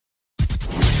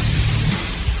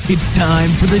It's time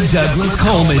for the Douglas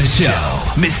Coleman Show.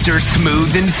 Mr.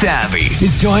 Smooth and Savvy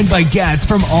is joined by guests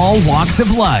from all walks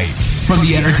of life, from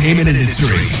the entertainment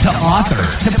industry to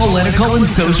authors to political and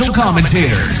social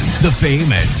commentators, the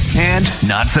famous and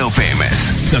not so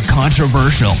famous, the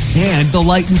controversial and the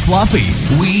light and fluffy.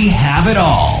 We have it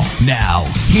all. Now,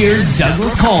 here's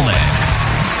Douglas Coleman.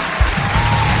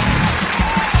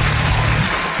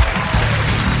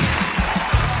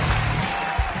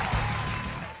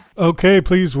 Okay,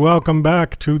 please welcome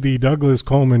back to the Douglas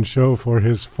Coleman Show for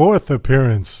his fourth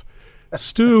appearance,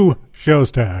 Stu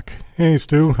Shostak. Hey,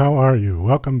 Stu, how are you?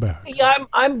 Welcome back. Yeah,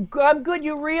 I'm good.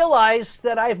 You realize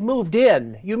that I've moved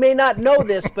in. You may not know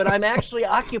this, but I'm actually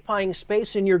occupying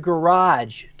space in your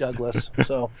garage, Douglas.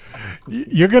 So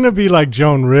you're going to be like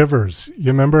Joan Rivers. You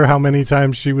remember how many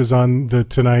times she was on The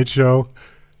Tonight Show?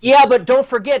 Yeah, but don't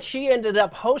forget, she ended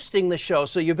up hosting the show,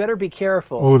 so you better be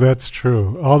careful. Oh, that's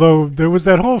true. Although there was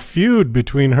that whole feud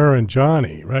between her and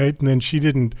Johnny, right? And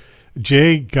then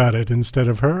Jay got it instead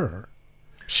of her.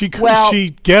 She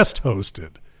guest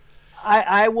hosted.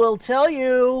 I will tell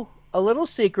you a little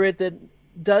secret that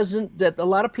a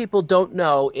lot of people don't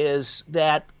know is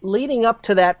that leading up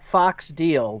to that Fox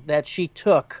deal that she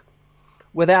took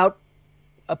without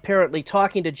apparently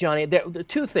talking to Johnny, there were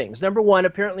two things. Number one,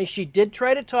 apparently she did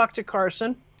try to talk to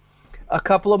Carson a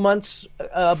couple of months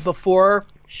before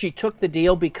she took the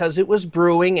deal because it was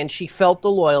brewing and she felt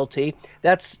the loyalty.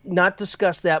 That's not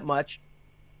discussed that much.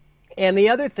 And the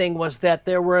other thing was that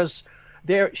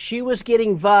she was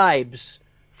getting vibes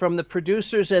from the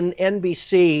producers in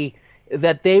NBC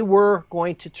that they were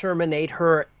going to terminate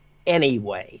her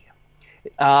anyway.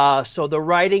 So the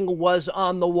writing was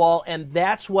on the wall, and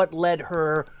that's what led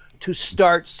her to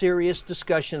start serious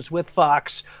discussions with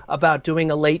Fox about doing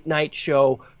a late night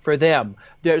show for them.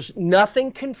 There's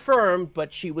nothing confirmed,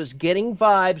 but she was getting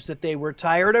vibes that they were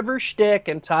tired of her shtick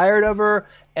and tired of her,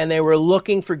 and they were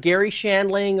looking for Gary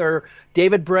Shandling or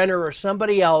David Brenner or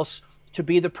somebody else to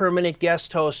be the permanent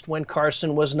guest host when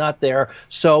Carson was not there.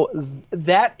 So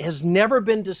that has never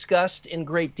been discussed in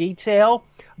great detail,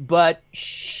 but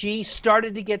she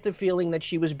started to get the feeling that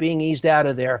she was being eased out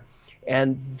of there.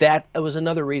 And that was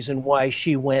another reason why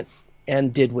she went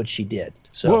and did what she did.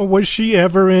 So, well, was she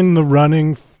ever in the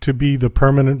running to be the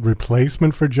permanent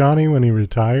replacement for Johnny when he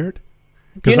retired?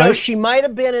 She might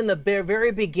have been in the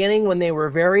very beginning when they were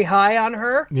very high on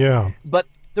her. Yeah. But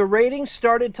the ratings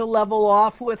started to level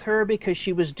off with her because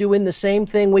she was doing the same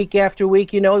thing week after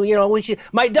week.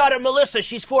 My daughter Melissa,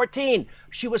 she's 14.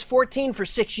 She was 14 for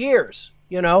 6 years.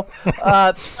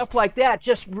 Stuff like that,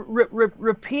 just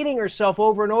repeating herself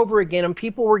over and over again, and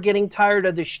people were getting tired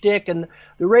of the shtick, and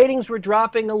the ratings were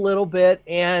dropping a little bit,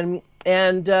 and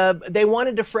they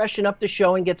wanted to freshen up the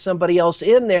show and get somebody else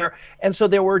in there, and so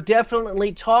there were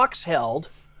definitely talks held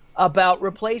about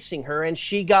replacing her, and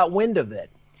she got wind of it.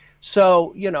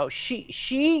 So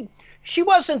she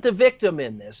wasn't the victim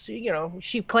in this.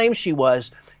 She claims she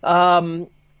was.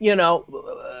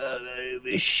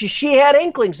 She had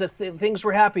inklings that things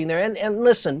were happening there. And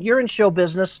listen, you're in show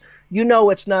business.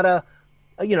 It's not a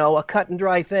cut and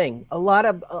dry thing.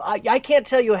 I can't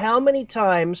tell you how many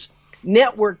times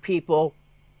network people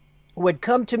would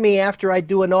come to me after I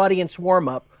do an audience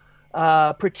warm-up,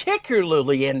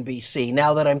 particularly NBC,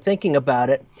 now that I'm thinking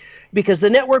about it, because the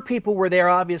network people were there,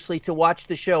 obviously, to watch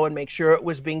the show and make sure it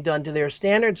was being done to their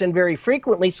standards. And very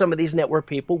frequently, some of these network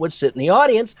people would sit in the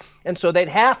audience, and so they'd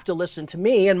have to listen to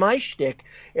me and my shtick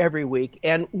every week.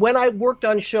 And when I worked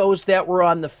on shows that were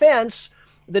on the fence,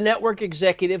 the network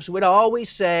executives would always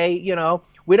say,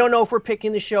 we don't know if we're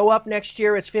picking the show up next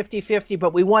year. It's 50-50,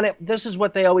 but we want it. This is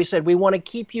what they always said. We want to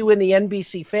keep you in the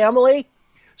NBC family.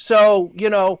 So,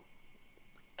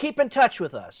 keep in touch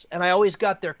with us. And I always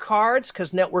got their cards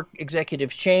because network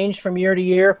executives changed from year to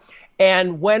year.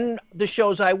 And when the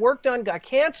shows I worked on got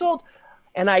canceled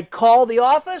and I'd call the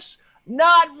office,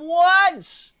 not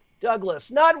once,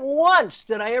 Douglas, not once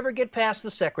did I ever get past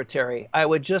the secretary. I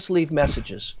would just leave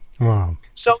messages. Wow.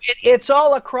 So it's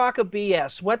all a crock of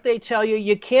BS. What they tell you,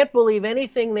 you can't believe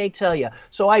anything they tell you.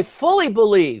 So I fully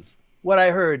believe what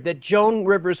I heard, that Joan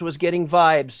Rivers was getting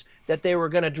vibes that they were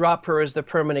going to drop her as the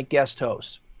permanent guest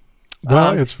host.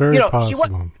 Well, it's very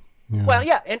possible.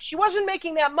 And she wasn't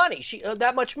making that money.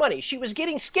 That much money. She was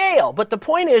getting scale. But the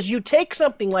point is, you take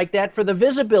something like that for the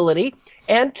visibility,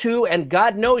 and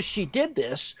God knows she did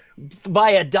this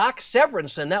via Doc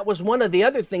Severinsen. That was one of the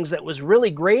other things that was really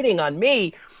grating on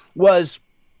me, was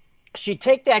she'd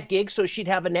take that gig so she'd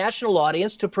have a national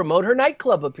audience to promote her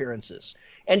nightclub appearances.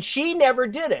 And she never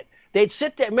did it. they'd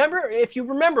sit there. Remember, if you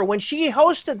remember, when she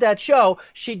hosted that show,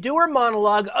 she'd do her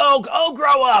monologue. Oh,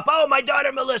 grow up. Oh, my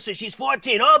daughter Melissa, she's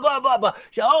 14. Oh, blah, blah, blah.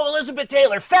 Oh, Elizabeth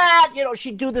Taylor, fat.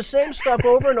 She'd do the same stuff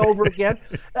over and over again.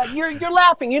 You're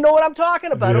laughing. You know what I'm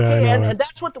talking about, okay? And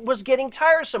that's what was getting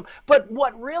tiresome. But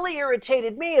what really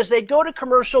irritated me is they'd go to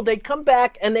commercial, they'd come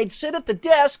back, and they'd sit at the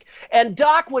desk, and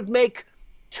Doc would make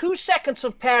 2 seconds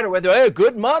of patter where they're, hey,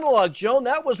 good monologue, Joan.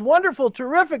 That was wonderful,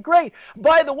 terrific, great.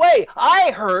 By the way,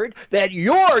 I heard that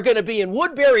you're going to be in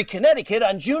Woodbury, Connecticut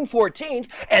on June 14th,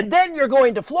 and then you're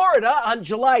going to Florida on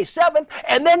July 7th,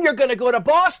 and then you're going to go to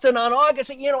Boston on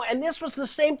August, and this was the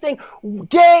same thing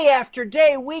day after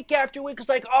day, week after week. It's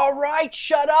like, all right,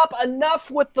 shut up,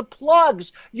 enough with the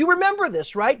plugs. You remember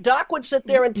this, right? Doc would sit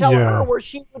there and tell her where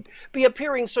she would be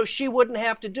appearing so she wouldn't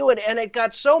have to do it, and it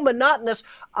got so monotonous,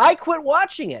 I quit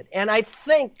watching it. And I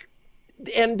think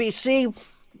NBC,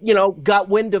 got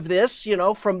wind of this,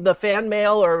 from the fan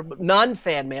mail or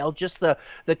non-fan mail, just the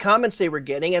comments they were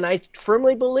getting. And I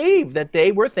firmly believe that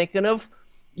they were thinking of,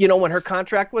 when her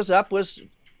contract was up, was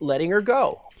letting her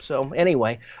go. So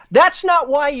anyway, that's not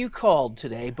why you called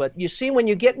today. But you see, when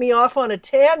you get me off on a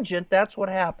tangent, that's what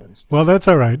happens. Well, that's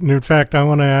all right. And in fact, I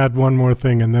want to add one more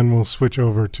thing, and then we'll switch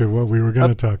over to what we were going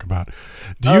to talk about.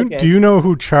 Do you know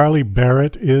who Charlie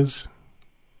Barrett is?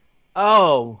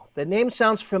 Oh, the name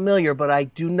sounds familiar, but I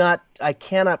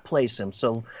cannot place him.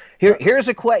 So here's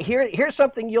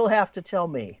something you'll have to tell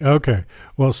me. Okay.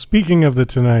 Well, speaking of the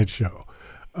Tonight Show,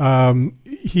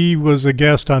 he was a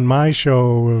guest on my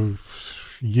show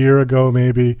a year ago,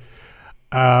 maybe.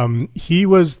 He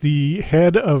was the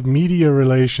head of media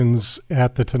relations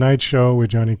at the Tonight Show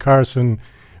with Johnny Carson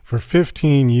for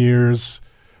 15 years,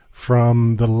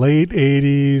 from the late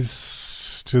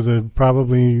 80s to the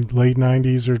probably late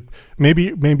 90s, or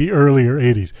maybe earlier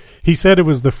 80s. He said it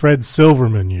was the Fred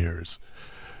Silverman years.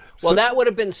 Well, that would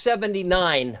have been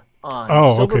 79 on.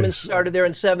 Oh, Silverman started there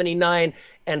in 79,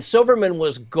 and Silverman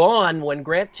was gone when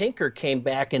Grant Tinker came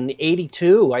back in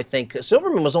 82, I think.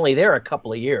 Silverman was only there a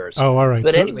couple of years. Oh, all right.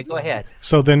 But anyway, go ahead.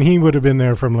 So then he would have been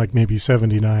there from like maybe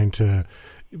 79 to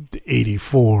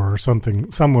 84 or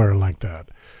something, somewhere like that.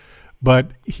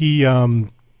 But he,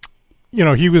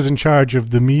 he was in charge of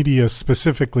the media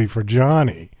specifically for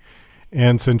Johnny.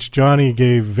 And since Johnny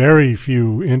gave very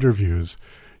few interviews,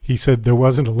 he said there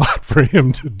wasn't a lot for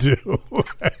him to do.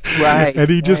 Right. And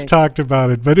he just talked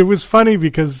about it. But it was funny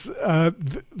because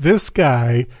this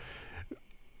guy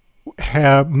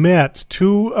had met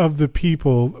two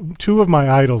of my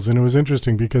idols. And it was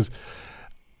interesting because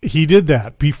he did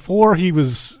that. Before he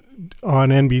was on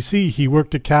NBC, he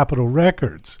worked at Capitol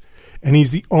Records. And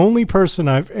he's the only person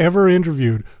I've ever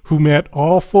interviewed who met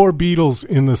all four Beatles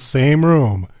in the same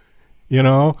room,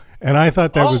 And I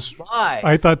thought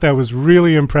that was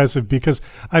really impressive, because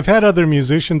I've had other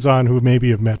musicians on who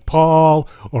maybe have met Paul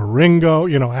or Ringo,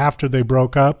 after they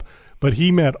broke up. But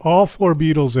he met all four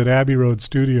Beatles at Abbey Road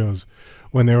Studios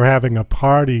when they were having a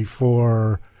party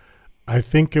for, I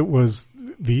think it was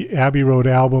the Abbey Road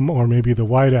album or maybe the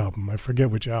White Album. I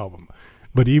forget which album.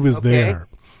 But he was there.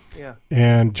 Yeah.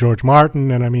 And George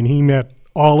Martin, and I mean, he met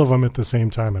all of them at the same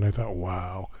time, and I thought,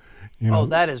 wow.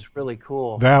 That is really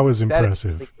cool. That was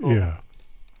impressive. Really cool.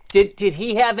 Yeah. Did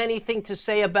he have anything to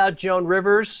say about Joan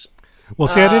Rivers? Well,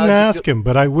 see, I didn't ask him,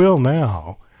 but I will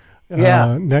now.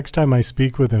 Yeah. Next time I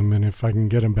speak with him, and if I can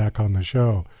get him back on the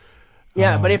show.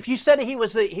 Yeah, but if you said he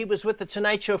was with the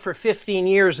Tonight Show for 15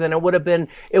 years, then it would have been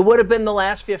the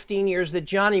last 15 years that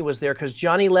Johnny was there, because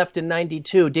Johnny left in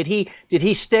 92. Did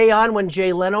he stay on when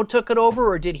Jay Leno took it over,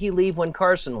 or did he leave when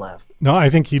Carson left? No, I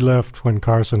think he left when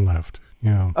Carson left.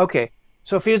 Yeah. Okay.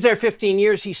 So if he was there 15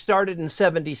 years, he started in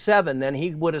 77, then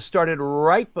he would have started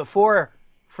right before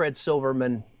Fred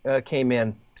Silverman came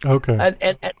in. Okay.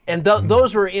 And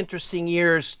those were interesting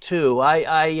years too.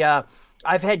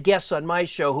 I've had guests on my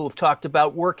show who have talked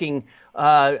about working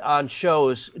on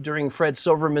shows during Fred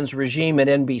Silverman's regime at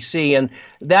NBC, and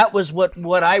that was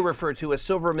what I refer to as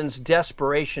Silverman's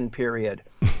desperation period.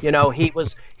 He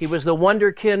was the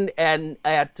wonderkind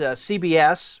at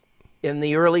CBS in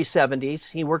the early 70s.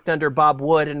 He worked under Bob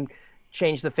Wood and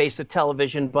changed the face of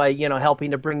television by helping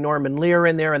to bring Norman Lear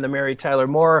in there and the Mary Tyler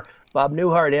Moore, Bob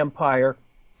Newhart empire.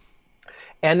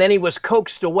 And then he was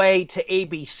coaxed away to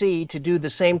ABC to do the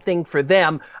same thing for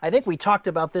them. I think we talked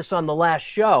about this on the last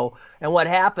show. And what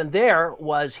happened there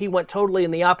was he went totally in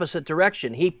the opposite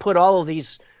direction. He put all of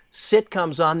these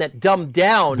sitcoms on that dumbed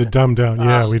down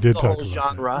Yeah, we did the talk whole about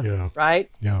genre, that. Yeah. right?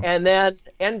 Yeah. And then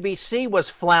NBC was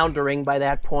floundering by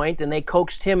that point, and they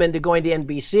coaxed him into going to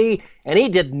NBC, and he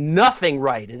did nothing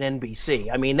right at NBC.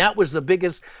 I mean, that was the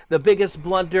biggest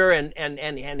blunder,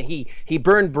 and he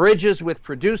burned bridges with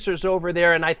producers over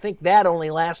there, and I think that only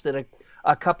lasted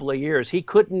a couple of years. He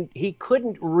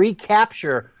couldn't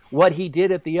recapture what he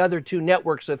did at the other two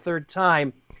networks a third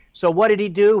time. So what did he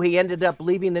do? He ended up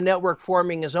leaving the network,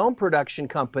 forming his own production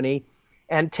company,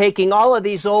 and taking all of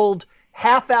these old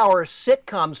half-hour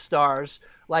sitcom stars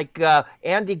like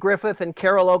Andy Griffith and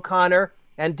Carol O'Connor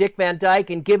and Dick Van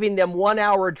Dyke, and giving them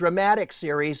 1-hour dramatic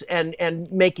series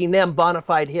and making them bona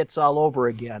fide hits all over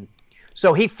again.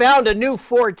 So he found a new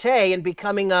forte in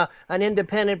becoming an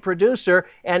independent producer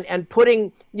and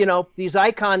putting, these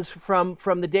icons from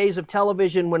the days of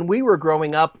television when we were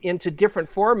growing up into different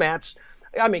formats.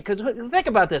 I mean, because think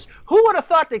about this. Who would have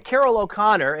thought that Carol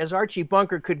O'Connor, as Archie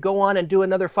Bunker, could go on and do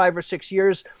another 5 or 6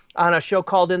 years on a show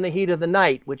called In the Heat of the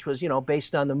Night, which was,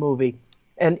 based on the movie,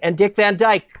 and Dick Van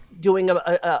Dyke doing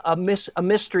a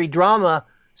mystery drama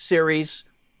series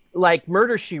like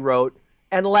Murder, She Wrote,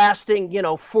 and lasting,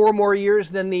 4 more years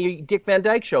than the Dick Van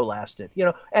Dyke Show lasted,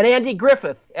 and Andy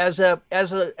Griffith as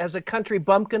a country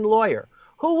bumpkin lawyer.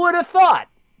 Who would have thought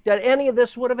that any of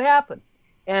this would have happened?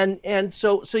 And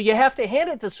so you have to hand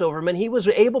it to Silverman. He was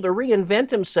able to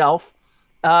reinvent himself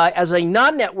as a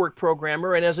non-network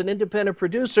programmer and as an independent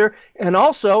producer, and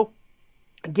also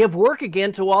give work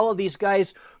again to all of these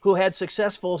guys who had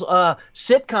successful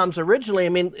sitcoms originally. I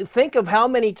mean, think of how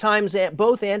many times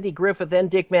both Andy Griffith and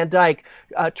Dick Van Dyke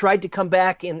tried to come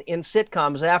back in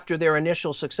sitcoms after their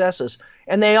initial successes,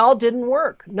 and they all didn't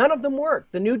work. None of them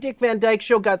worked. The new Dick Van Dyke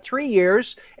Show got 3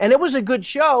 years, and it was a good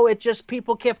show. It just,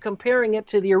 people kept comparing it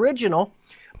to the original.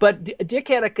 But Dick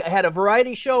had a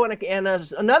variety show and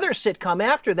another sitcom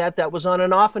after that was on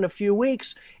and off in a few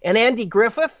weeks. And Andy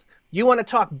Griffith, you want to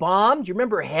talk bomb? Do you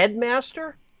remember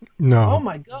Headmaster? No. Oh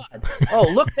my God! Oh,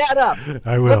 look that up.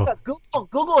 I will.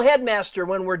 Google Headmaster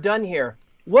when we're done here.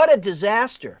 What a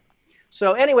disaster!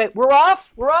 So anyway, we're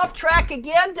off track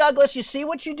again, Douglas. You see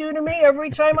what you do to me every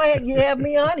time you have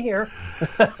me on here.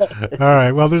 All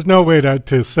right. Well, there's no way to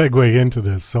segue into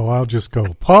this, so I'll just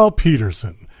go. Paul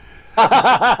Peterson.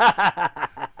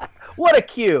 What a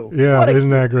cue! Yeah,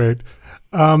 isn't that great?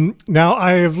 Now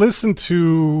I have listened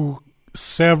to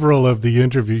several of the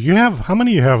interviews. How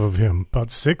many you have of him?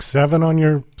 About 6, 7 on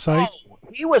your site? Oh,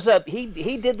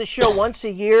 he did the show once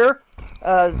a year,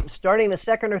 starting the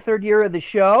second or third year of the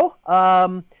show.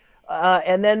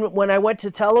 And then when I went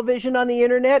to television on the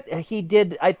internet, he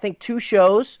did, I think, 2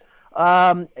 shows.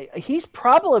 He's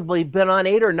probably been on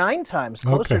 8 or 9 times,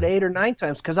 closer to 8 or 9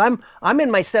 times, because I'm in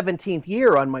my 17th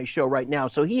year on my show right now.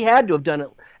 So he had to have done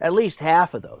at least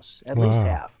half of those, at least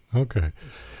half. Okay.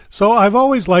 So I've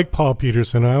always liked Paul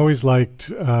Peterson. I always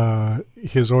liked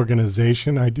his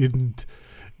organization. I didn't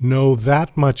know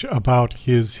that much about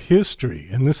his history,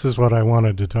 and this is what I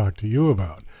wanted to talk to you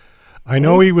about. I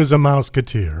know he was a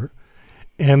Mouseketeer,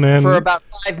 and then for about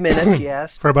 5 minutes,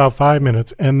 yes. For about 5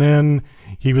 minutes, and then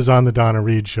he was on the Donna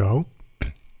Reed Show,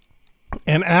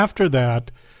 and after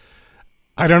that,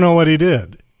 I don't know what he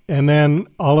did, and then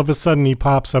all of a sudden he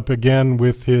pops up again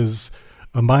with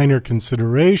a minor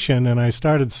consideration, and I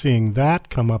started seeing that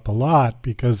come up a lot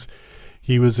because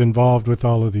he was involved with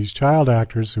all of these child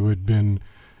actors who had been,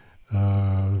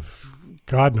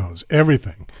 God knows,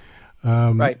 everything.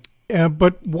 Right.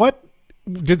 But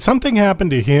did something happen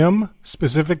to him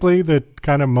specifically that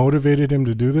kind of motivated him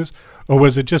to do this? Or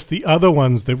was it just the other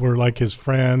ones that were like his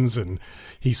friends and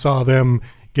he saw them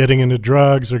getting into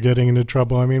drugs or getting into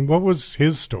trouble? I mean, what was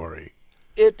his story?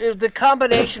 It the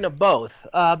combination of both.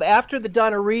 After the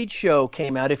Donna Reed Show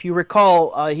came out, if you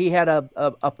recall, he had a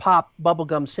pop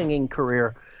bubblegum singing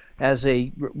career as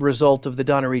a result of the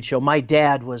Donna Reed Show. My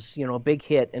Dad was, a big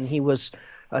hit, and he was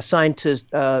assigned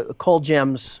to Cole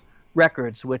Gems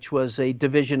Records, which was a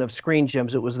division of Screen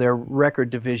Gems. It was their record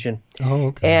division. Oh,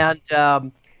 okay.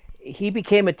 And he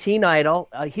became a teen idol.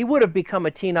 He would have become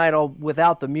a teen idol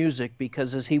without the music,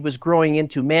 because as he was growing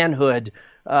into manhood,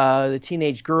 the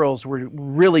teenage girls were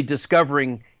really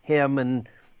discovering him, and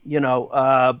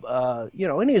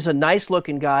and he was a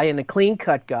nice-looking guy and a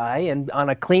clean-cut guy, and on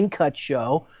a clean-cut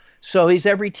show. So he's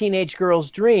every teenage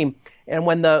girl's dream. And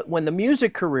when the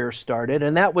music career started,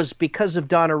 and that was because of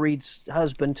Donna Reed's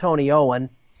husband Tony Owen,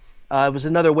 it was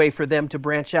another way for them to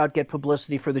branch out, get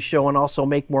publicity for the show, and also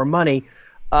make more money.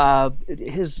 Her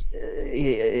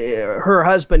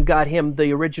husband got him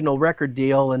the original record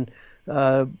deal and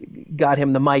got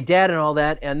him the My Dad and all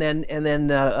that, and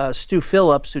then Stu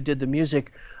Phillips, who did the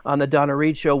music, on the Donna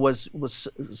Reed Show was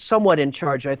somewhat in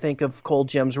charge, I think, of Cold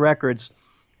Gems Records.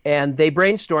 And they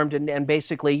brainstormed, and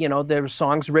basically, there were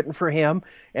songs written for him,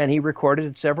 and he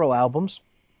recorded several albums.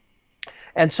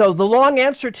 And so the long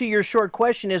answer to your short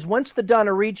question is, once the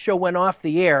Donna Reed Show went off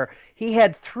the air, he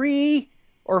had 3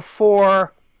 or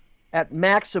 4, at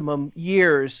maximum,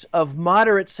 years of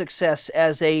moderate success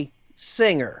as a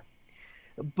singer.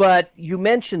 But you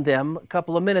mentioned them a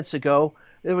couple of minutes ago.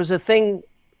 There was a thing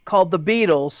called the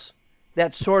Beatles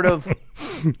that sort of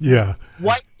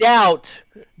wiped out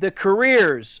the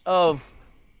careers of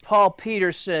Paul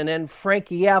Peterson and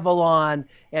Frankie Avalon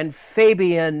and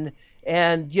Fabian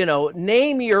and,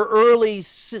 name your early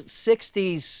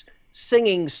 60s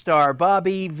singing star,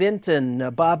 Bobby Vinton,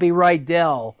 Bobby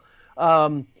Rydell.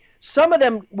 Some of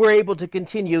them were able to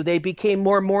continue. They became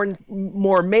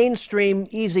more mainstream,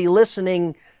 easy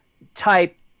listening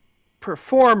type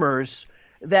performers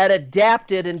that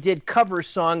adapted and did cover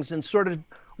songs and sort of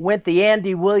went the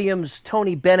Andy Williams,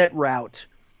 Tony Bennett route.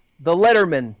 The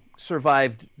Lettermen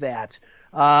survived that.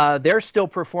 They're still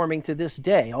performing to this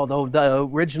day, although the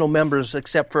original members,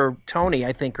 except for Tony,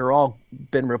 I think, are all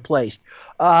been replaced.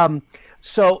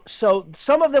 So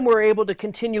some of them were able to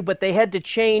continue, but they had to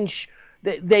change.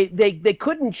 They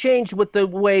couldn't change with the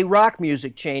way rock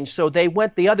music changed, so they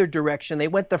went the other direction. They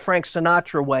went the Frank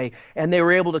Sinatra way, and they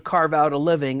were able to carve out a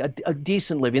living, a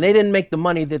decent living. They didn't make the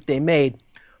money that they made.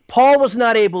 Paul was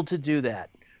not able to do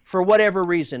that for whatever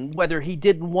reason, whether he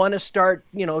didn't want to start,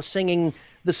 singing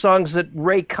the songs that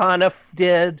Ray Conniff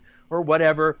did or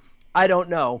whatever. I don't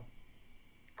know.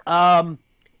 And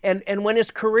when his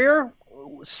career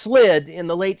slid in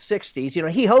the late 60s,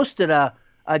 he hosted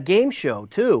a game show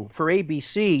too for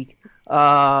ABC.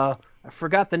 I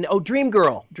forgot Dream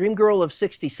Girl of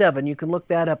 67. You can look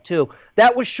that up too.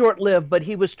 That was short-lived, but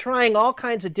he was trying all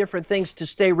kinds of different things to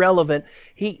stay relevant.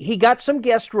 He got some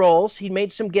guest roles. He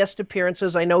made some guest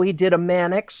appearances. I know he did a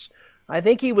Mannix. I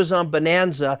think he was on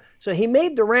Bonanza. So he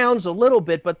made the rounds a little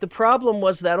bit, but the problem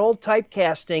was that old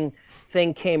typecasting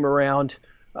thing came around,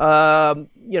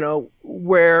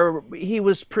 where he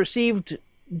was perceived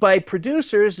by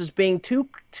producers as being too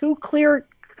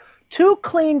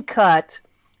clean cut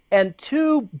and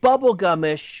too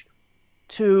bubblegumish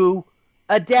to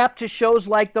adapt to shows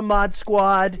like the Mod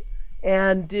Squad.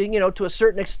 And, to a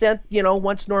certain extent,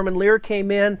 once Norman Lear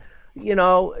came in,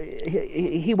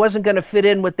 he wasn't going to fit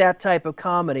in with that type of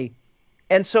comedy.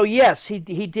 And so, yes, he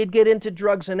did get into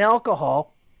drugs and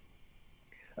alcohol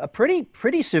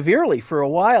pretty severely for a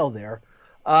while there.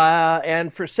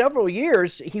 And for several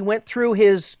years, he went through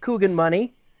his Coogan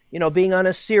money, being on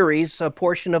a series. A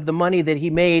portion of the money that he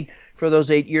made for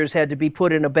those 8 years had to be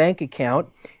put in a bank account.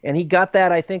 And he got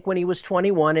that, I think, when he was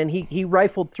 21, and he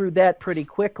rifled through that pretty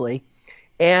quickly.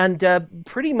 And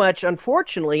pretty much,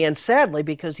 unfortunately and sadly,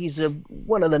 because he's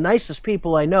one of the nicest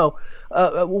people I know,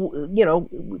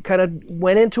 kind of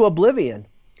went into oblivion.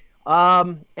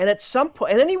 And at some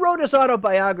point, and then he wrote his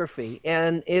autobiography,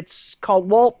 and it's called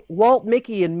Walt,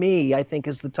 Mickey, and Me, I think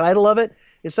is the title of it.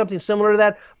 It's something similar to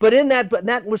that. But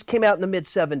that came out in the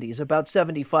mid-'70s, about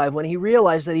 75, when he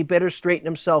realized that he better straighten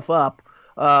himself up,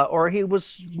 or he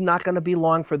was not going to be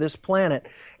long for this planet.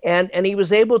 And he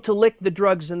was able to lick the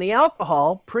drugs and the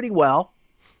alcohol pretty well,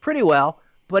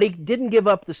 but he didn't give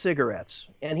up the cigarettes.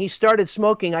 And he started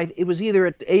smoking. It was either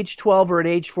at age 12 or at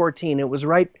age 14. It was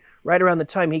right around the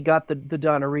time he got the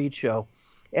Donna Reed Show.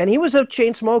 And he was a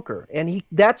chain smoker, and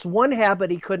that's one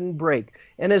habit he couldn't break.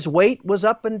 And his weight was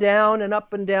up and down and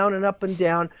up and down and up and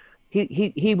down.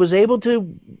 He was able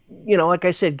to, like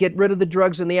I said, get rid of the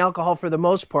drugs and the alcohol for the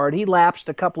most part. He lapsed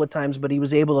a couple of times, but he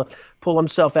was able to pull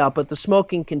himself out. But the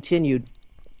smoking continued.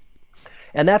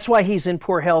 And that's why he's in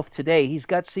poor health today. He's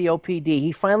got COPD.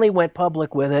 He finally went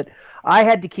public with it. I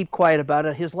had to keep quiet about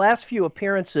it. His last few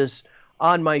appearances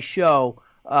on my show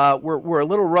were a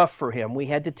little rough for him. We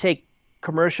had to take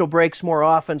commercial breaks more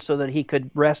often so that he could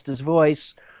rest his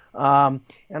voice. And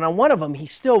on one of them, he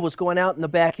still was going out in the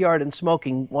backyard and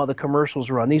smoking while the commercials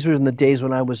were on. These were in the days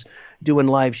when I was doing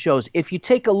live shows. If you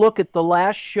take a look at the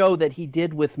last show that he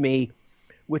did with me,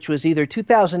 which was either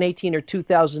 2018 or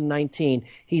 2019,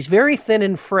 he's very thin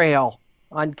and frail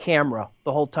on camera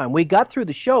the whole time. We got through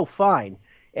the show fine,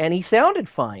 and he sounded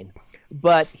fine,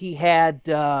 but he had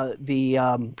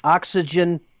the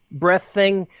oxygen breath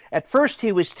thing. At first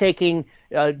he was taking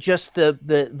just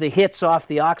the hits off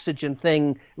the oxygen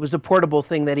thing. It was a portable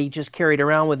thing that he just carried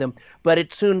around with him, but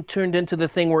it soon turned into the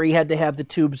thing where he had to have the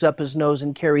tubes up his nose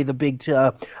and carry the big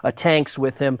tanks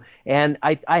with him. And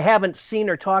I haven't seen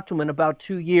or talked to him in about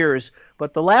 2 years,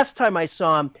 but the last time I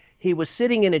saw him, he was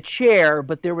sitting in a chair,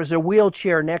 but there was a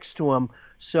wheelchair next to him.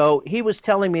 So he was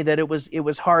telling me that it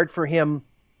was hard for him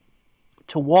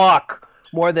to walk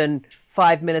more than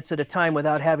 5 minutes at a time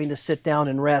without having to sit down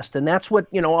and rest. And that's what,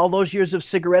 all those years of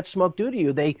cigarette smoke do to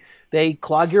you. They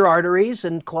clog your arteries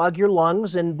and clog your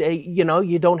lungs, and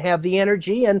you don't have the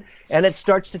energy, and it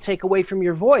starts to take away from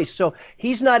your voice. So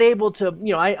he's not able to,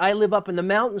 I live up in the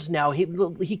mountains now.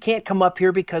 He can't come up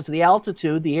here because of the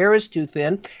altitude, the air is too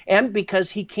thin, and because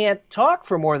he can't talk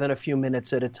for more than a few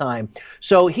minutes at a time.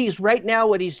 So right now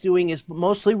what he's doing is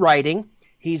mostly writing.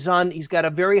 He's got a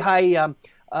very high, he's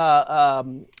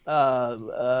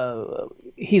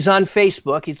on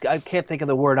Facebook. I can't think of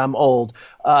the word. I'm old.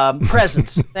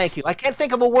 Presence. Thank you. I can't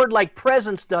think of a word like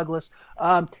presence, Douglas.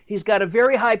 He's got a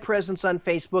very high presence on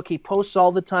Facebook. He posts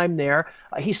all the time there.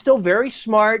 He's still very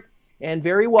smart and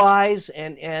very wise,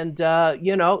 and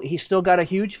he's still got a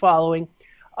huge following.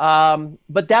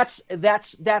 But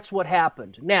that's what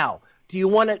happened. Now, do you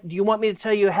want me to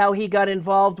tell you how he got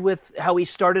involved with how he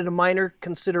started a minor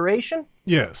consideration?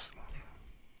 Yes.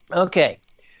 Okay,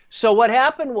 so what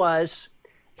happened was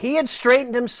he had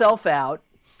straightened himself out,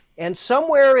 and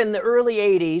somewhere in the early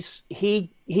 80s,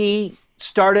 he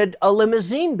started a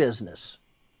limousine business.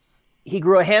 He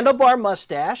grew a handlebar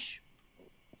mustache.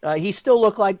 He still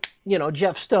looked like,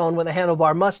 Jeff Stone with a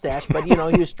handlebar mustache, but, he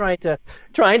was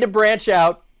trying to branch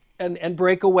out and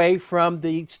break away from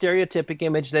the stereotypic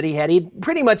image that he had. He'd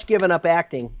pretty much given up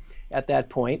acting at that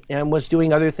point and was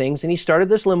doing other things, and he started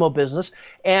this limo business.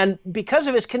 And because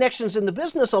of his connections in the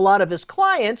business, a lot of his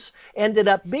clients ended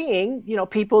up being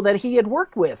people that he had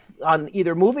worked with on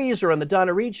either movies or on the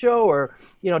Donna Reed show, or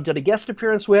did a guest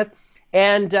appearance with.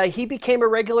 And he became a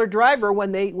regular driver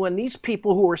when these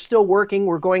people who were still working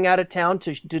were going out of town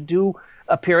to do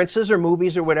appearances or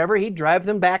movies or whatever. He'd drive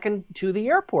them back into the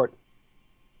airport,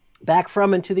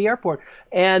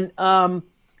 and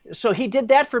so he did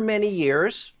that for many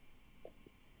years.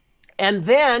 And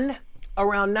then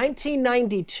around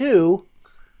 1992,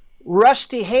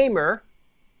 Rusty Hamer,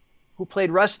 who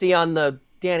played Rusty on the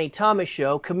Danny Thomas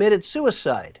show, committed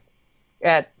suicide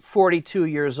at 42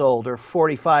 years old or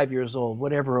 45 years old,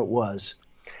 whatever it was.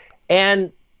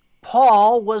 And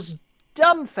Paul was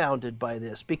dumbfounded by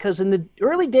this, because in the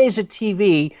early days of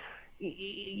TV,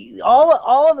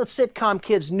 all of the sitcom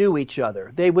kids knew each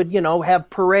other. They would, have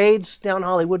parades down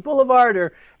Hollywood Boulevard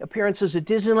or appearances at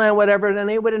Disneyland, whatever, and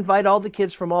they would invite all the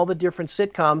kids from all the different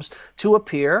sitcoms to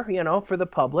appear, for the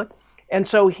public. And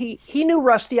so he knew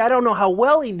Rusty. I don't know how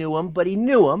well he knew him, but he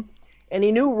knew him, and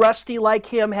he knew Rusty, like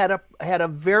him, had a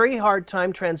very hard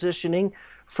time transitioning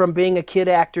from being a kid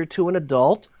actor to an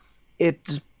adult.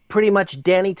 It's pretty much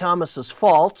Danny Thomas's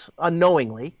fault,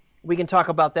 unknowingly. We can talk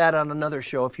about that on another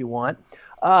show if you want.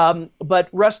 But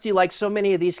Rusty, like so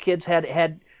many of these kids,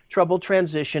 had trouble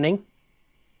transitioning,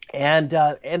 and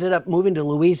ended up moving to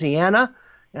Louisiana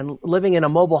and living in a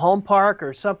mobile home park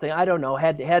or something. I don't know.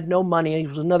 Had no money. He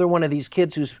was another one of these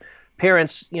kids whose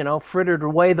parents, frittered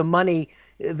away the money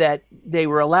that they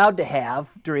were allowed to have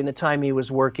during the time he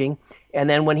was working. And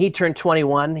then when he turned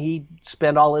 21, he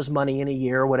spent all his money in a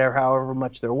year, however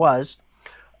much there was.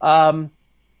 And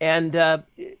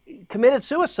committed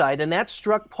suicide, and that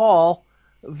struck Paul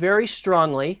very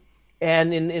strongly.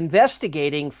 And in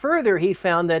investigating further, he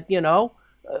found that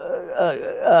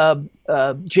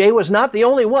Jay was not the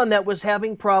only one that was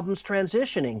having problems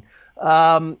transitioning.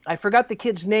 I forgot the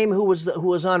kid's name who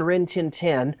was on Rin Tin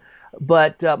Tin,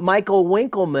 but Michael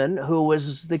Winkleman, who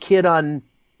was the kid on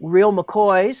Real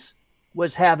McCoys,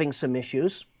 was having some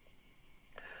issues.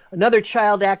 Another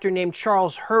child actor named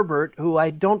Charles Herbert, who I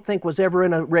don't think was ever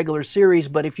in a regular series,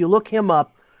 but if you look him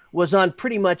up, was on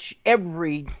pretty much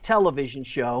every television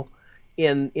show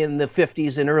in the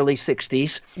 50s and early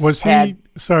 60s. Was he,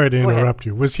 sorry to interrupt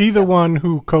you, was he the one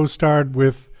who co-starred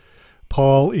with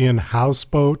Paul in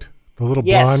Houseboat, the little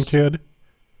blonde kid?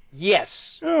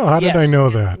 Yes. Oh, how did I know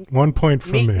that? 1 point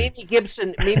for me. Mimi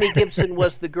Gibson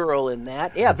was the girl in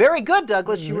that. Yeah, very good,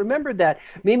 Douglas. You remembered that.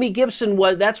 Mimi Gibson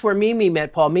that's where Mimi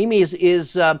met Paul. Mimi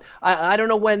is I don't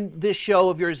know when this show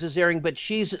of yours is airing, but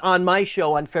she's on my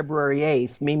show on February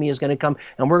 8th. Mimi is going to come,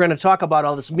 and we're going to talk about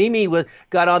all this. Mimi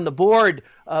got on the board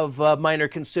of minor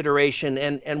consideration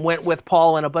and went with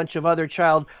Paul and a bunch of other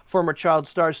former child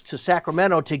stars to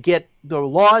Sacramento to get the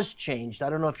laws changed. I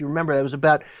don't know if you remember, that was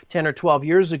about 10 or 12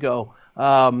 years ago.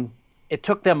 It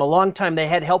took them a long time. They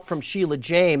had help from Sheila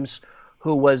James,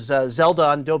 who was Zelda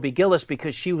on Dobie Gillis,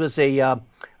 because she was a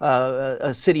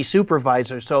city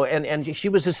supervisor. So and she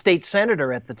was a state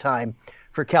senator at the time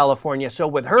for California. So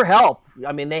with her help,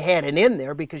 I mean, they had it in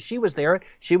there because she was there.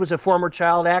 She was a former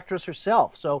child actress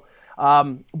herself. So,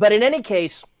 but in any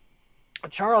case,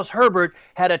 Charles Herbert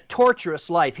had a torturous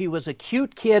life. He was a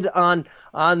cute kid on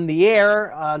the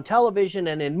air, on television,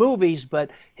 and in movies,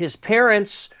 but his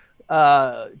parents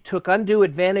took undue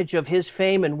advantage of his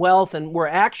fame and wealth and were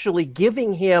actually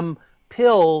giving him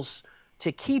pills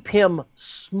to keep him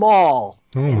small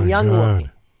and young looking.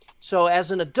 So as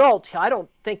an adult, I don't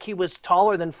think he was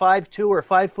taller than 5'2" or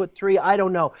 5'3". I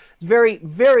don't know. It's very,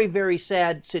 very, very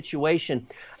sad situation.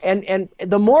 And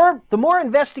the more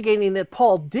investigating that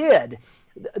Paul did,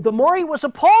 the more he was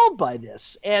appalled by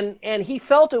this. And he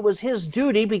felt it was his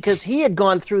duty, because he had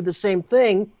gone through the same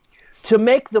thing, to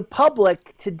make the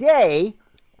public today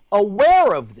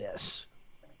aware of this.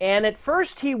 And at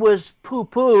first he was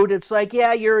poo-pooed. It's like,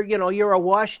 yeah, you're a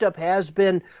washed-up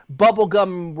has-been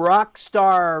bubblegum rock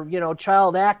star,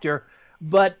 child actor.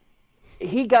 But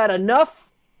he got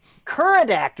enough current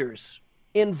actors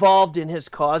involved in his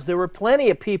cause. There were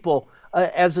plenty of people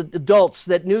as adults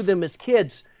that knew them as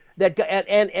kids that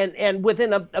and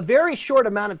within a very short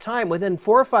amount of time, within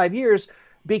 4 or 5 years,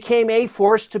 became a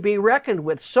force to be reckoned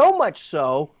with. So much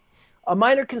so, A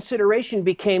Minor Consideration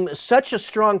became such a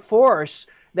strong force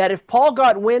that if Paul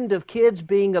got wind of kids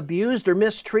being abused or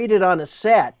mistreated on a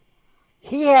set,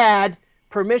 he had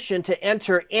permission to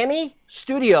enter any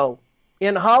studio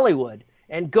in Hollywood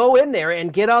and go in there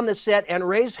and get on the set and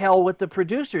raise hell with the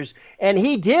producers. And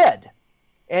he did.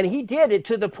 And he did it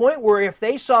to the point where if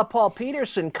they saw Paul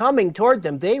Peterson coming toward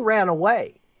them, they ran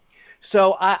away.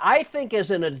 So I think as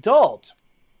an adult,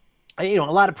 a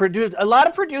lot of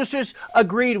producers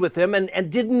agreed with him and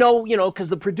didn't know, because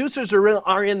the producers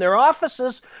are in their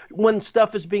offices when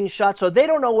stuff is being shot, so they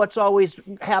don't know what's always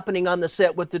happening on the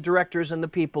set with the directors and the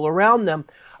people around them.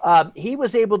 He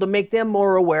was able to make them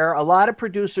more aware. A lot of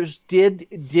producers did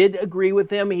agree with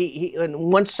him. And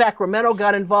once Sacramento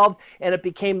got involved and it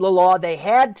became the law, they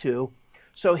had to.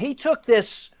 So he took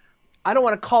this, I don't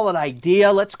want to call it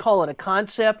idea, let's call it a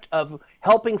concept of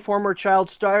helping former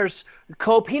child stars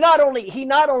cope. He not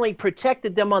only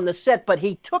protected them on the set, but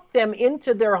he took them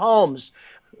into their homes.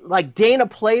 Like Dana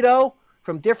Plato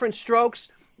from Diff'rent Strokes,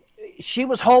 she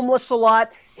was homeless a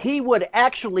lot. He would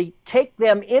actually take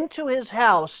them into his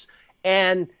house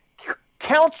and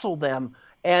counsel them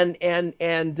and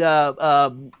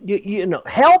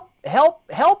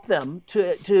help them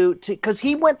to because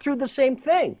he went through the same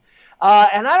thing.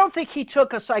 And I don't think he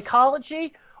took a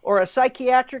psychology or a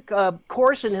psychiatric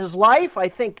course in his life. I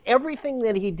think everything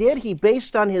that he did, he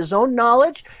based on his own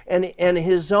knowledge and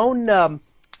his own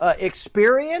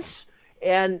experience.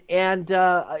 And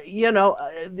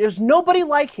there's nobody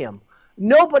like him.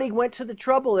 Nobody went to the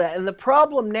trouble of that. And the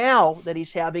problem now that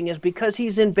he's having is because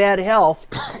he's in bad health,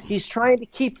 he's trying to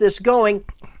keep this going.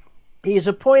 He's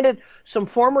appointed some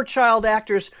former child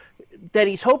actors that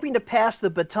he's hoping to pass the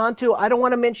baton to. I don't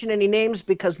want to mention any names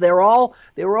because they were all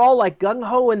like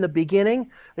gung-ho in the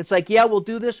beginning. It's like, yeah, we'll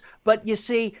do this. But you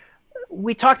see,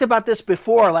 we talked about this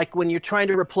before, like when you're trying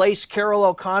to replace Carol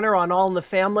O'Connor on All in the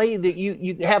Family, that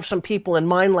you have some people in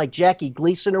mind like Jackie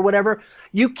Gleason or whatever.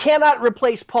 You cannot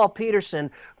replace Paul Peterson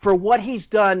for what he's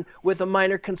done with A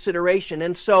Minor Consideration.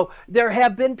 And so there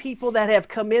have been people that have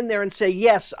come in there and say,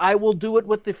 yes, I will do it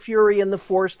with the fury and the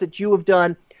force that you have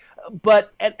done.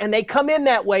 But and they come in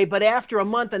that way, but after a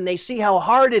month and they see how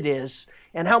hard it is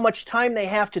and how much time they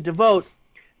have to devote,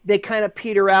 they kind of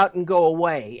peter out and go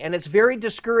away. And it's very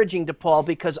discouraging to Paul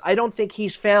because I don't think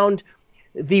he's found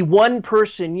the one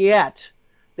person yet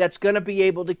that's going to be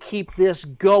able to keep this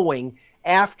going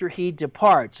after he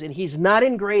departs. And he's not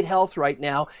in great health right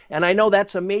now, and I know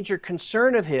that's a major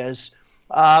concern of his.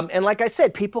 And like I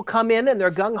said, people come in and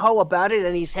they're gung-ho about it,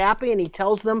 and he's happy, and he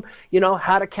tells them,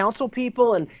 how to counsel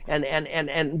people and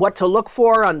what to look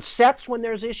for on sets when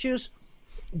there's issues.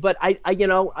 But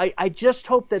I just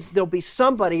hope that there'll be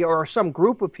somebody or some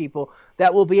group of people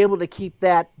that will be able to keep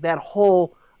that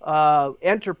whole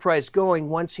enterprise going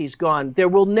once he's gone. There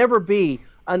will never be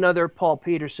another Paul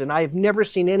Peterson. I've never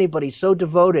seen anybody so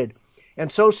devoted and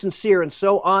so sincere and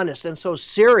so honest and so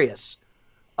serious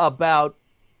about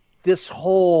this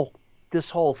whole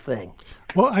thing.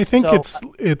 Well, I think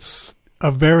it's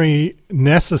a very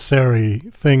necessary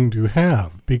thing to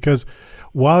have, because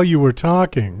while you were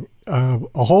talking, a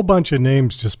whole bunch of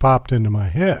names just popped into my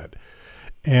head,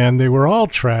 and they were all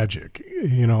tragic,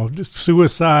 just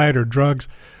suicide or drugs.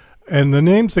 And the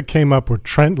names that came up were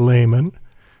Trent Lehman.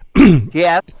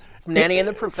 Yes, from Nanny and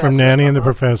the Professor. From Nanny and the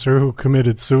Professor, who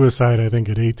committed suicide, I think,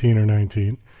 at 18 or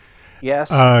 19. Yes.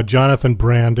 Jonathan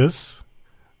Brandis.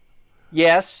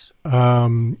 Yes.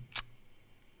 Brad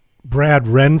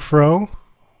Renfro.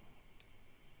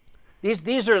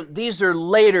 These are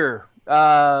later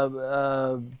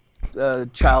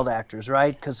child actors,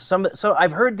 right? Because so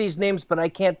I've heard these names, but I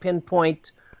can't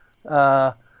pinpoint.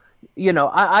 Dana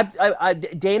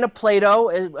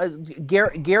Plato,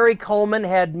 Gary Coleman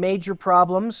had major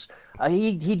problems.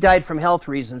 He died from health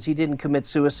reasons. He didn't commit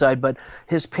suicide, but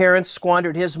his parents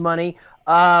squandered his money.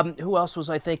 Who else was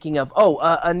I thinking of?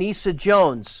 Anissa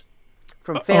Jones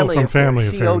from Family Affair. Family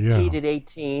She Affair, OD'd at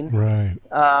 18. Right.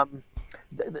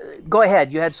 Go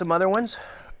ahead. You had some other ones?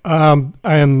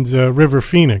 And River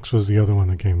Phoenix was the other one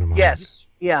that came to mind. Yes.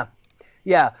 Yeah.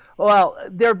 Well,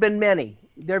 there have been many.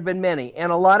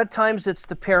 And a lot of times it's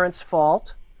the parents'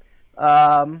 fault,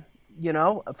 for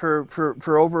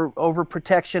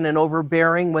overprotection and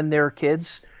overbearing when they're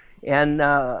kids. And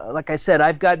like I said,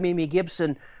 I've got Mimi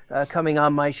Gibson coming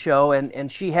on my show,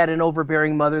 and she had an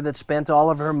overbearing mother that spent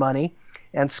all of her money.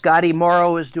 And Scotty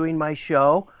Morrow is doing my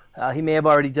show. He may have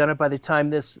already done it by the time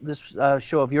this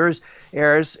show of yours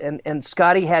airs. And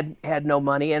Scotty had no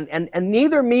money, and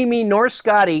neither Mimi nor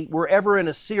Scotty were ever in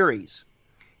a series.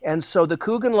 And so the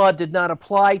Coogan Law did not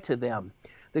apply to them.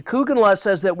 The Coogan Law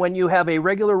says that when you have a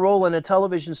regular role in a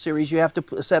television series, you have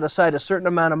to set aside a certain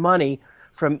amount of money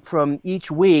from each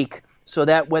week so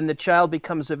that when the child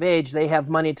becomes of age, they have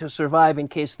money to survive in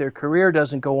case their career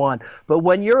doesn't go on. But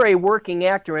when you're a working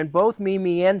actor, and both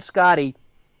Mimi and Scotty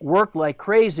worked like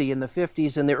crazy in the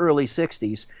 50s and the early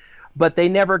 60s, but they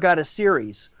never got a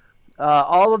series.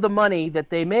 All of the money that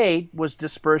they made was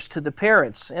dispersed to the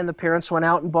parents, and the parents went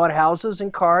out and bought houses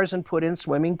and cars and put in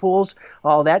swimming pools,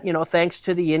 all that, thanks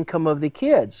to the income of the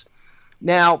kids.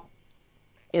 Now,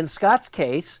 in Scott's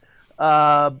case,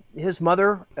 his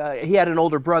mother, he had an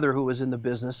older brother who was in the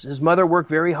business. His mother worked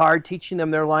very hard teaching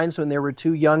them their lines when they were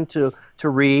too young to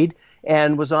read,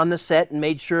 and was on the set and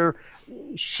made sure.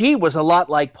 She was a lot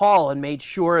like Paul and made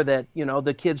sure that,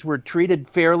 the kids were treated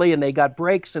fairly and they got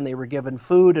breaks and they were given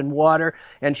food and water.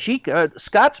 And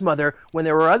Scott's mother, when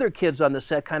there were other kids on the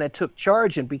set, kind of took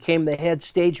charge and became the head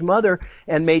stage mother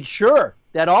and made sure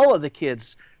that all of the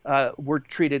kids were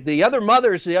treated. The other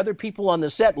mothers, the other people on the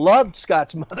set loved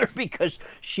Scott's mother because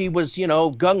she was,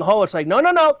 gung-ho. It's like,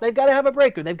 no, they've got to have a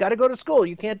break, or they've got to go to school.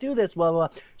 You can't do this, blah, blah.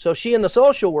 So she and the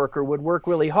social worker would work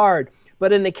really hard.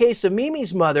 But in the case of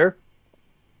Mimi's mother,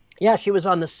 yeah, she was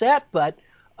on the set, but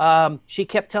she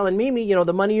kept telling Mimi,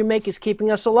 the money you make is keeping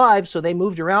us alive. So they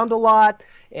moved around a lot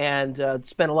and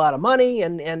spent a lot of money,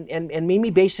 and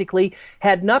Mimi basically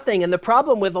had nothing. And the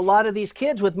problem with a lot of these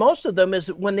kids, with most of them,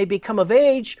 is when they become of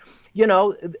age,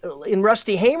 in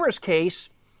Rusty Hamer's case,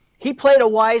 he played a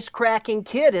wisecracking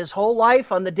kid his whole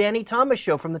life on the Danny Thomas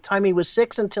Show from the time he was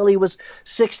 6 until he was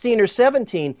 16 or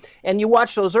 17. And you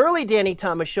watch those early Danny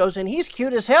Thomas shows, and he's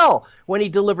cute as hell when he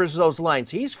delivers those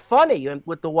lines. He's funny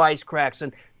with the wisecracks,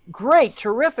 and great,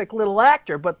 terrific little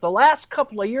actor. But the last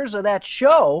couple of years of that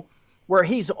show, where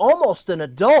he's almost an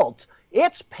adult,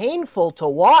 it's painful to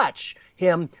watch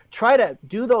him try to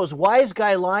do those wise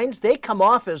guy lines. They come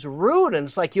off as rude, and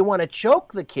it's like you want to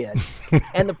choke the kid.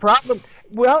 And the problem,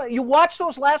 well, you watch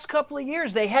those last couple of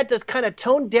years, they had to kind of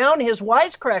tone down his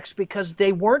wisecracks because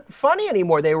they weren't funny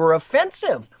anymore. They were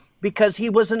offensive because he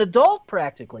was an adult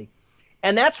practically.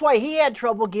 And that's why he had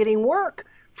trouble getting work.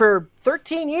 For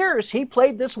 13 years, he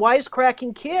played this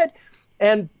wisecracking kid.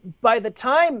 And by the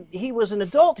time he was an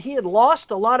adult, he had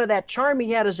lost a lot of that charm he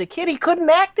had as a kid. He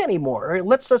couldn't act anymore. Or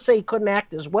let's just say he couldn't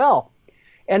act as well.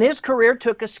 And his career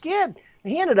took a skid.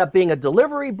 He ended up being a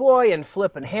delivery boy and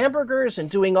flipping hamburgers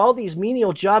and doing all these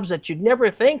menial jobs that you'd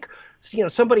never think,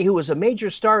 somebody who was a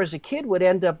major star as a kid would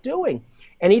end up doing.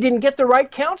 And he didn't get the right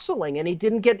counseling, and he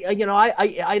didn't get,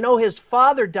 I know his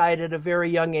father died at a very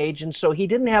young age, and so he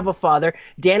didn't have a father.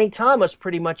 Danny Thomas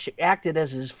pretty much acted as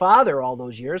his father all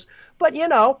those years. But,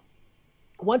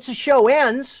 once a show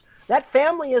ends, that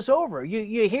family is over.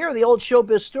 You hear the old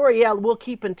showbiz story, yeah, we'll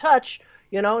keep in touch,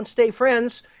 and stay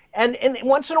friends. And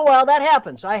once in a while that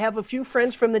happens. I have a few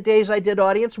friends from the days I did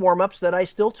audience warm-ups that I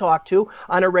still talk to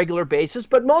on a regular basis,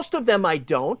 but most of them I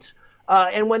don't.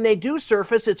 And when they do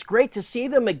surface, it's great to see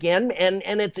them again.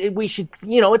 And we should,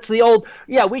 it's the old,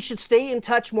 yeah, we should stay in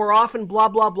touch more often, blah,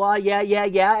 blah, blah,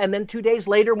 yeah. And then 2 days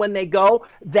later when they go,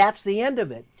 that's the end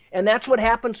of it. And that's what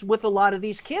happens with a lot of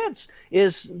these kids,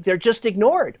 is they're just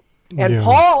ignored. And yeah.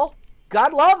 Paul,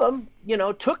 God love him,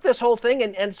 took this whole thing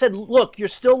and said, look, you're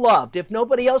still loved. If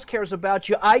nobody else cares about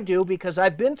you, I do, because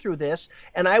I've been through this,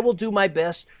 and I will do my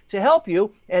best to help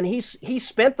you. And he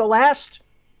spent the last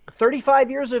 35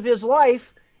 years of his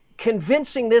life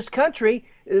convincing this country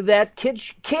that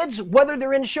kids, whether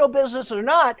they're in show business or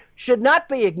not, should not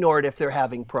be ignored if they're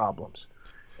having problems.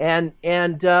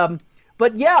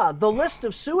 But yeah, the list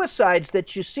of suicides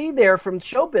that you see there from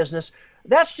show business,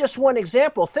 that's just one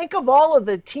example. Think of all of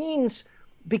the teens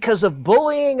because of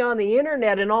bullying on the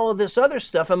internet and all of this other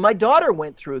stuff. And my daughter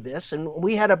went through this, and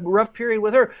we had a rough period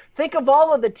with her. Think of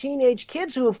all of the teenage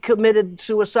kids who have committed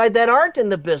suicide that aren't in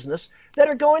the business that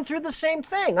are going through the same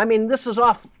thing. I mean, this is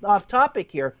off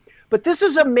topic here, but this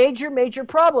is a major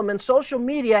problem, and social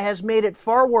media has made it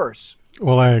far worse.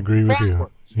 Well, I agree with you.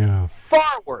 Worse. Yeah.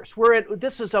 Far worse.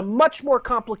 This is a much more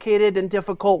complicated and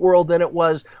difficult world than it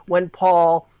was when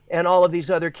Paul and all of these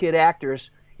other kid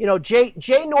actors. You know, Jay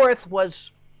North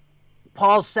was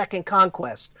Paul's second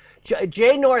conquest.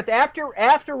 Jay North,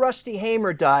 after Rusty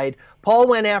Hamer died, Paul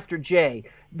went after Jay.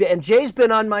 And Jay's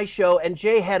been on my show, and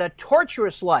Jay had a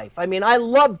torturous life. I mean, I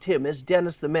loved him as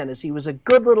Dennis the Menace. He was a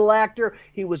good little actor.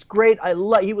 He was great.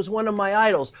 He was one of my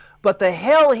idols. But the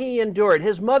hell he endured.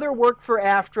 His mother worked for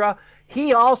AFTRA.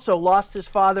 He also lost his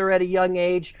father at a young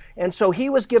age, and so he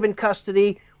was given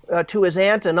custody to his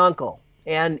aunt and uncle.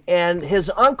 And his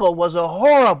uncle was a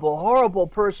horrible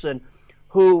person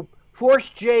who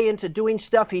forced Jay into doing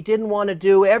stuff he didn't want to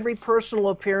do, every personal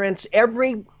appearance,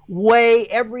 every way,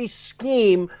 every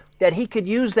scheme that he could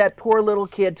use that poor little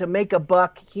kid to make a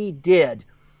buck, he did.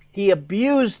 He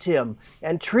abused him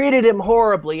and treated him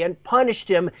horribly and punished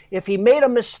him. If he made a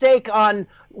mistake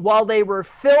while they were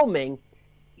filming,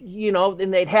 you know,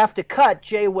 and they'd have to cut,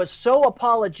 Jay was so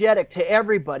apologetic to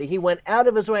everybody. He went out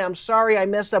of his way. I'm sorry, I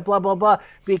messed up, blah, blah, blah,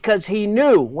 because he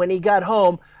knew when he got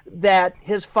home that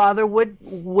his father would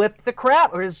whip the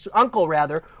crap, or his uncle,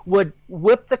 rather, would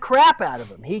whip the crap out of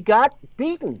him. He got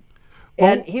beaten.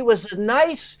 And he was a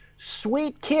nice,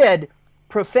 sweet kid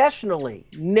professionally,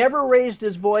 never raised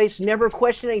his voice, never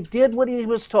questioned. He did what he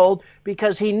was told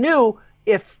because he knew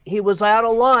if he was out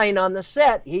of line on the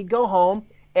set, he'd go home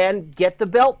and get the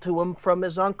belt to him from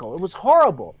his uncle. It was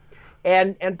horrible.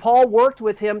 And Paul worked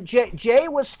with him. Jay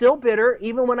was still bitter,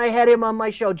 even when I had him on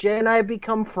my show. Jay and I have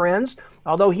become friends,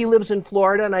 although he lives in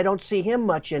Florida and I don't see him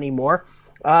much anymore.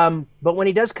 But when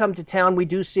he does come to town, we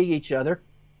do see each other.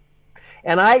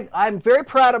 And I'm very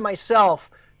proud of myself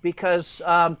because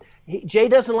Jay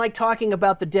doesn't like talking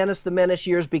about the Dennis the Menace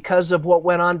years because of what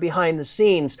went on behind the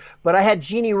scenes. But I had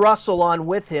Jeannie Russell on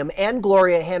with him and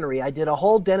Gloria Henry. I did a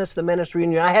whole Dennis the Menace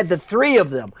reunion. I had the three of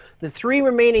them, the three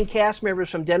remaining cast members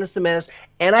from Dennis the Menace.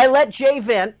 And I let Jay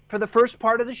vent for the first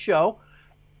part of the show.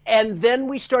 And then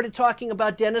we started talking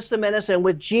about Dennis the Menace. And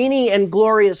with Jeannie and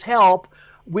Gloria's help,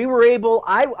 we were able,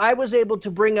 I was able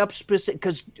to bring up specific,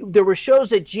 because there were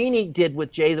shows that Jeannie did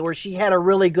with Jay where she had a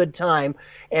really good time,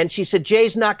 and she said,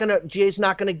 Jay's not gonna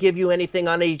give you anything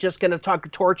on it, he's just gonna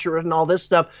talk torture and all this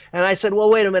stuff. And I said, well,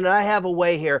 wait a minute, I have a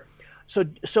way here.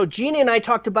 So Jeannie and I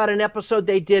talked about an episode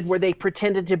they did where they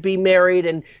pretended to be married,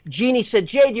 and Jeannie said,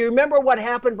 Jay, do you remember what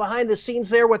happened behind the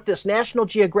scenes there with this National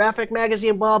Geographic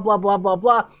magazine, blah, blah, blah, blah,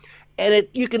 blah. And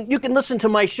you can listen to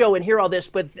my show and hear all this,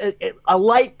 but a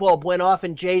light bulb went off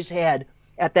in Jay's head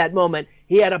at that moment.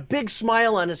 He had a big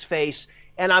smile on his face,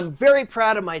 and I'm very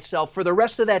proud of myself. For the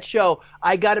rest of that show,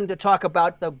 I got him to talk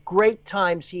about the great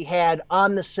times he had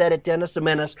on the set at Dennis the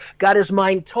Menace, got his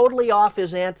mind totally off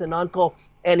his aunt and uncle,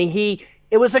 and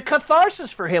it was a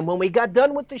catharsis for him. When we got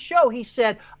done with the show, he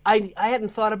said, I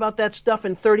hadn't thought about that stuff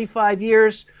in 35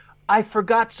 years. I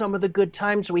forgot some of the good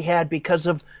times we had because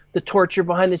of the torture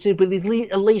behind the scenes, but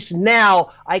at least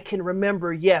now I can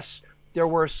remember, yes, there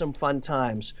were some fun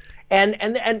times.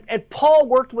 And Paul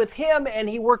worked with him, and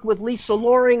he worked with Lisa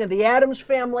Loring and the Addams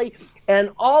Family and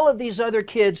all of these other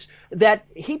kids that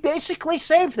he basically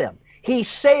saved them. He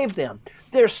saved them.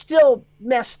 They're still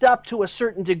messed up to a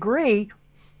certain degree,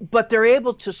 but they're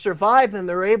able to survive, and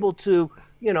they're able to,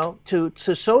 you know, to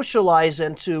socialize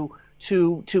and to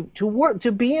work,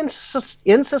 to be in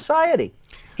society.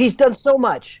 He's done so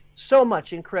much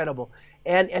incredible.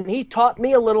 And he taught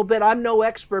me a little bit. I'm no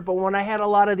expert, but when I had a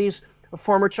lot of these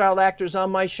former child actors on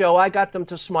my show, I got them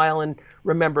to smile and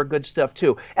remember good stuff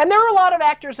too. And there are a lot of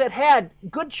actors that had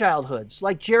good childhoods,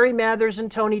 like Jerry Mathers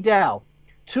and Tony Dow.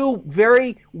 Two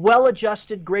very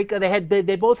well-adjusted, great.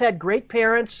 They both had great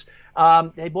parents.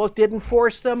 They both didn't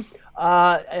force them.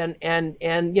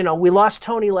 And you know, we lost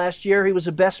Tony last year. He was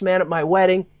the best man at my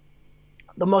wedding.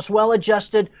 The most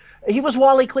well-adjusted. He was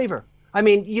Wally Cleaver. I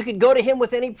mean, you could go to him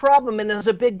with any problem, and as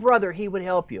a big brother, he would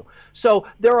help you. So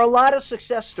there are a lot of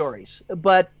success stories,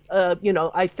 but you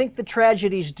know, I think the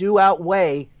tragedies do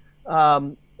outweigh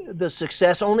the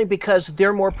success, only because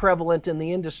they're more prevalent in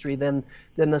the industry than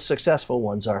the successful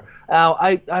ones are.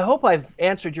 I hope I've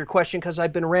answered your question, because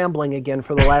I've been rambling again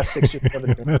for the last 6 or 7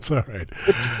 years. That's all right.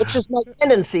 It's just my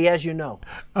tendency, as you know.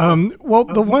 Well,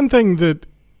 the one thing that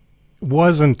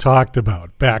wasn't talked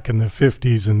about back in the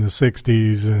 50s and the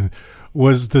 60s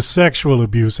was the sexual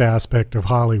abuse aspect of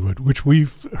Hollywood, which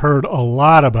we've heard a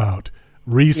lot about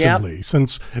recently,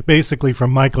 since basically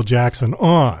from Michael Jackson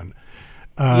on,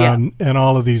 and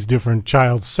all of these different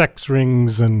child sex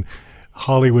rings and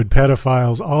Hollywood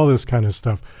pedophiles, all this kind of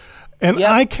stuff. And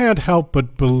I can't help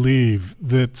but believe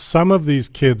that some of these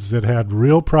kids that had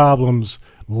real problems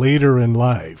later in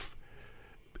life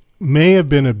may have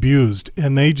been abused,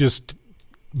 and they just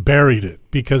buried it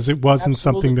because it wasn't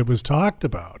something that was talked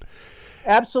about.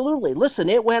 Absolutely. Listen,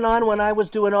 it went on when I was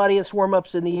doing audience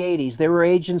warm-ups in the 80s. There were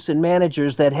agents and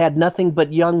managers that had nothing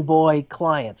but young boy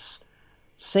clients,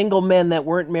 single men that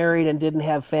weren't married and didn't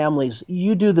have families.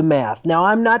 You do the math. Now,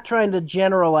 I'm not trying to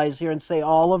generalize here and say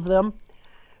all of them,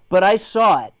 but I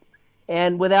saw it.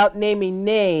 And without naming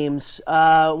names,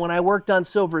 when I worked on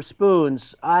Silver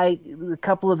Spoons, a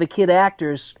couple of the kid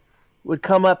actors would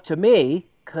come up to me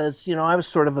because, I was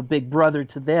sort of a big brother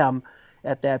to them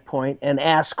at that point, and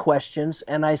ask questions.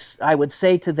 And I would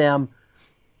say to them,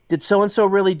 did so-and-so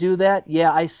really do that?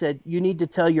 Yeah, I said, you need to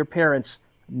tell your parents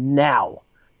now.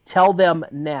 Tell them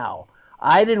now.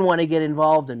 I didn't want to get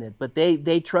involved in it, but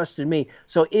they trusted me.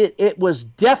 So it was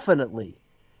definitely,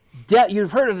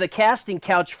 you've heard of the casting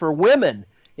couch for women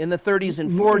in the 30s and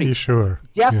 40s. Sure.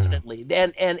 Definitely. Yeah.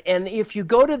 And if you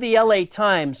go to the LA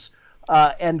Times,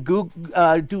 and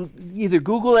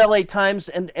Google LA Times,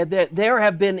 and there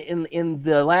have been in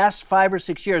the last 5 or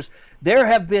 6 years, there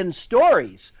have been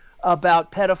stories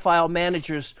about pedophile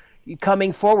managers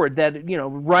coming forward that,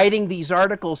 writing these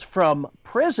articles from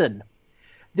prison.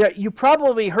 You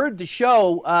probably heard the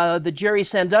show, the Jerry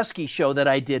Sandusky show that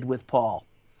I did with Paul.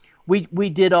 We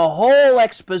did a whole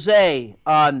expose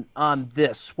on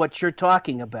this, what you're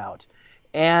talking about.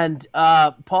 And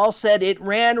Paul said it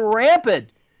ran rampant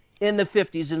in the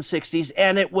 50s and 60s,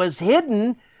 and it was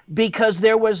hidden because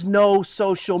there was no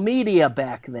social media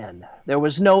back then. There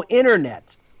was no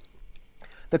internet.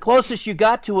 The closest you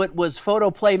got to it was Photo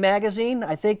Play magazine.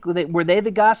 I think, were they the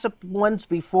gossip ones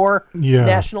before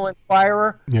National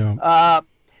Enquirer? Yeah.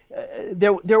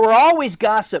 There were always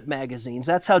gossip magazines.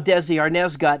 That's how Desi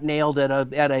Arnaz got nailed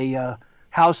at a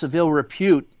house of ill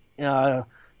repute. That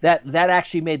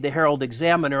actually made the Herald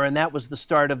Examiner, and that was the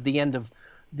start of the end of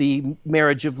the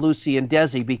marriage of Lucy and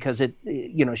Desi, because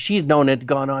she'd known it had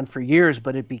gone on for years,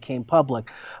 but it became public.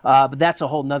 But that's a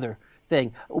whole nother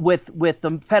thing. With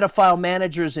the pedophile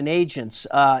managers and agents,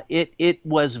 it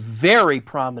was very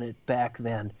prominent back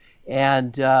then.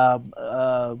 And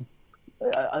I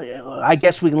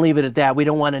guess we can leave it at that. We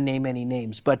don't want to name any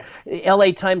names. But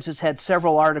LA Times has had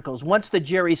several articles. Once the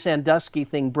Jerry Sandusky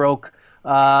thing broke,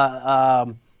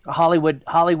 Hollywood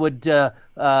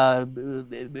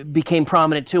became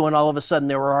prominent too, and all of a sudden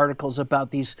there were articles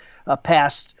about these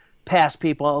past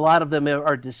people. A lot of them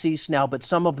are deceased now, but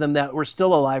some of them that were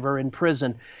still alive are in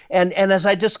prison. And as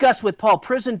I discussed with Paul,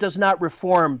 prison does not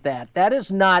reform that.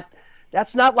 That's not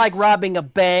like robbing a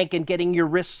bank and getting your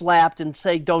wrist slapped and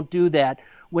say don't do that.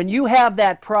 When you have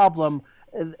that problem,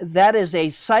 that is a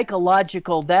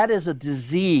psychological, that is a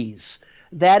disease.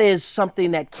 That is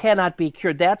something that cannot be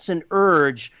cured. That's an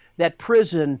urge that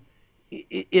prison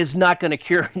is not going to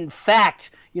cure. In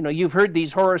fact, you've heard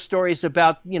these horror stories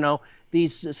about,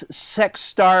 these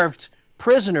sex-starved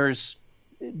prisoners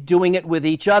doing it with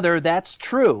each other. That's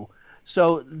true.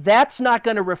 So that's not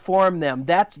going to reform them.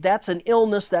 That's an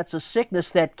illness, that's a sickness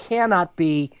that cannot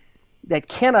be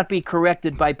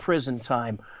corrected by prison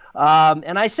time.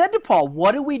 And I said to Paul,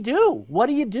 what do we do? What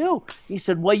do you do? He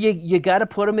said, well, you got to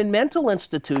put them in mental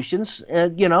institutions,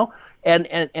 and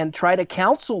try to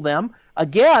counsel them.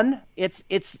 Again, it's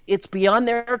beyond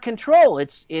their control.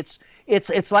 It's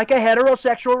like a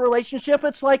heterosexual relationship.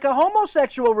 It's like a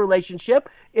homosexual relationship.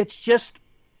 It's just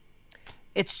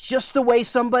the way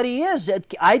somebody is.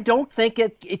 I don't think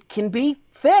it can be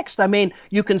fixed. I mean,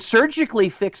 you can surgically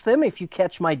fix them, if you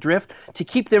catch my drift, to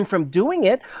keep them from doing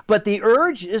it, but the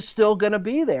urge is still going to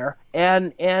be there,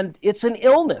 and it's an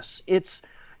illness.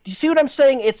 Do you see what I'm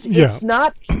saying? It's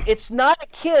not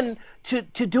akin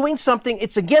to doing something.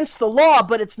 It's against the law,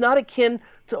 but it's not akin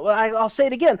to, I'll say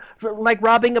it again, like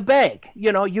robbing a bank.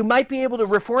 You might be able to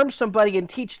reform somebody and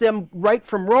teach them right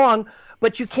from wrong,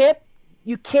 but you can't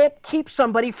keep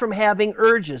somebody from having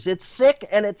urges. It's sick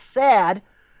and it's sad,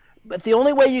 but the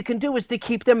only way you can do is to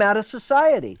keep them out of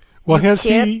society. Well, has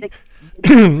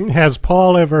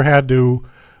Paul ever had to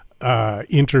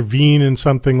intervene in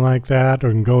something like that,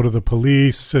 or go to the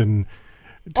police and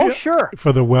sure,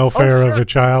 for the welfare of a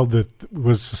child that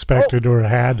was suspected or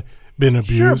had been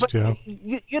abused? Sure,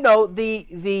 but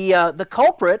the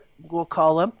culprit, we'll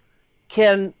call him,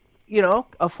 can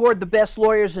afford the best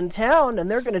lawyers in town, and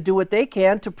they're going to do what they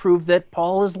can to prove that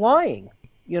Paul is lying.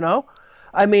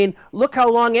 I mean, look how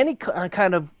long any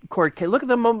kind of court case. Look at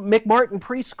the McMartin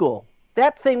preschool.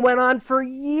 That thing went on for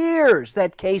years,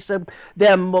 that case of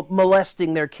them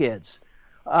molesting their kids.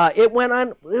 It went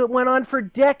on for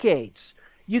decades.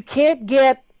 You can't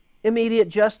get immediate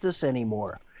justice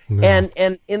anymore. No.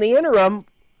 And in the interim,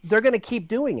 they're going to keep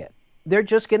doing it. They're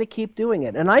just going to keep doing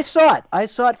it. And I saw it. I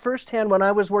saw it firsthand when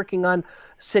I was working on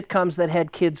sitcoms that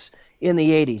had kids in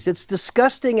the 80s. It's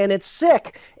disgusting and it's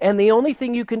sick. And the only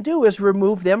thing you can do is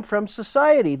remove them from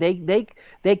society.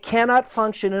 They cannot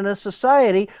function in a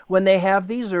society when they have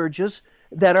these urges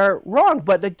that are wrong.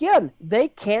 But again, they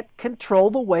can't control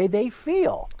the way they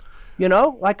feel. You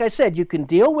know, like I said, you can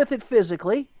deal with it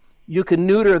physically, you can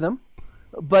neuter them,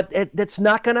 but it's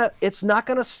not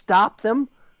gonna stop them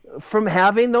from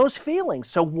having those feelings.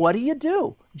 So what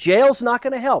do? Jail's not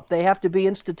going to help. They have to be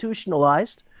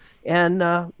institutionalized, and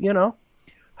you know,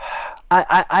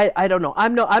 I don't know.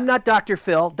 I'm not Dr.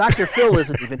 Phil. Dr. Phil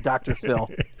isn't even Dr. Phil.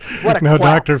 What a no,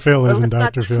 quack. Dr. Phil isn't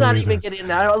Dr. Phil. Let's not even get in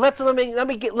there. Let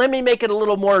me make it a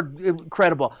little more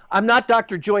credible. I'm not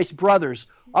Dr. Joyce Brothers,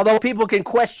 although people can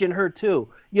question her too.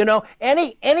 You know,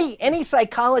 any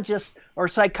psychologist or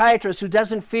psychiatrist who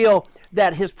doesn't feel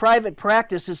that his private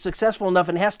practice is successful enough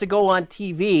and has to go on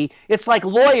TV, it's like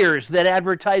lawyers that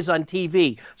advertise on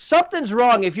TV. Something's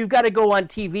wrong if you've got to go on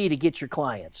TV to get your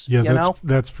clients. Yeah,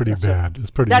 that's pretty bad. It's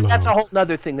pretty low. That's a whole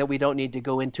other thing that we don't need to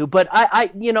go into. But I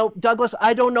Douglas,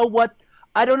 I don't know what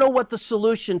the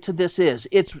solution to this is.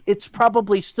 It's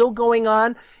probably still going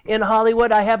on in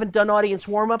Hollywood. I haven't done audience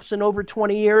warm-ups in over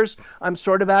 20 years. I'm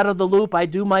sort of out of the loop. I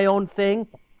do my own thing.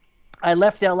 I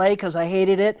left LA because I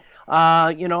hated it.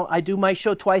 I do my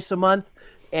show twice a month,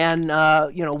 and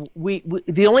we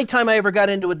the only time I ever got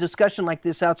into a discussion like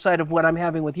this outside of what I'm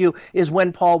having with you is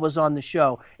when Paul was on the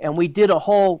show, and we did a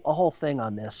whole thing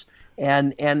on this.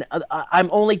 And I'm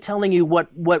only telling you what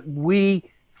we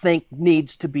think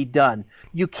needs to be done.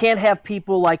 You can't have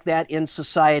people like that in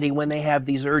society when they have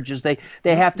these urges. They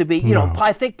have to be,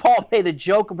 I think Paul made a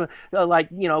joke about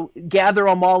gather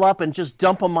them all up and just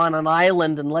dump them on an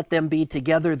island and let them be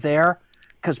together there,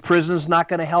 because prison's not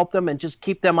going to help them, and just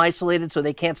keep them isolated so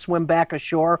they can't swim back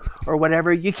ashore or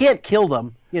whatever. You can't kill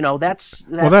them. That's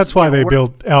why they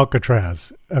built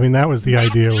Alcatraz. I mean, that was the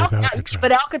idea with Alcatraz.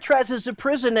 But Alcatraz is a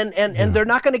prison, and they're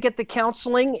not going to get the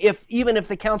counseling. Even if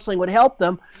the counseling would help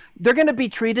them, they're going to be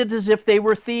treated as if they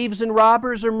were thieves and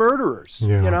robbers or murderers.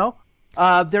 Yeah.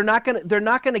 They're not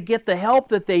going to get the help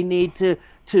that they need to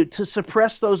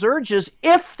suppress those urges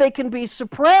if they can be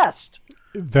suppressed.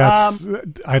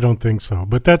 I don't think so,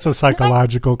 but that's a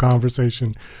psychological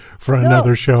conversation for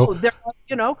another show.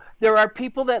 There are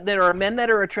people there are men that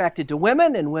are attracted to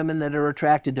women and women that are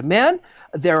attracted to men.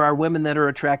 There are women that are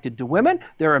attracted to women.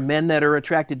 There are men that are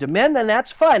attracted to men, and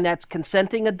that's fine. That's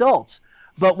consenting adults.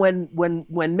 But when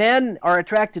men are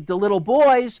attracted to little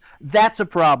boys, that's a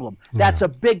problem. That's a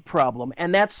big problem,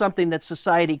 and that's something that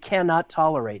society cannot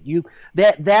tolerate.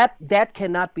 That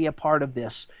cannot be a part of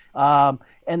this.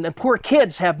 And the poor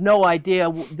kids have no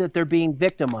idea that they're being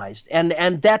victimized,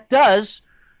 and that does,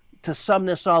 to sum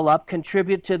this all up,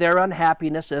 contribute to their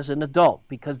unhappiness as an adult,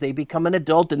 because they become an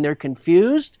adult and they're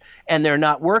confused and they're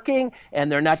not working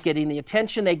and they're not getting the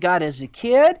attention they got as a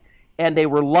kid. And they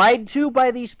were lied to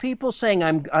by these people saying,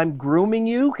 I'm grooming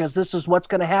you because this is what's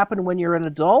going to happen when you're an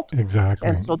adult. Exactly.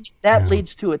 And so that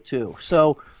leads to it too.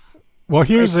 So, well,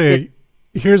 here's a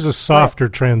softer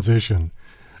transition.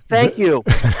 Thank you.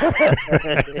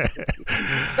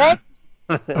 Thanks.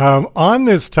 On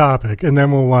this topic, and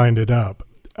then we'll wind it up.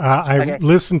 I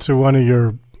listened to one of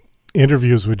your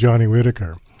interviews with Johnny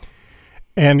Whitaker.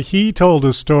 And he told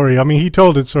a story. I mean, he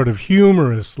told it sort of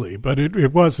humorously, but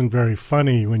it wasn't very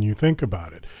funny when you think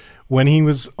about it. When he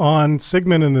was on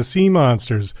Sigmund and the Sea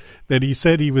Monsters, that he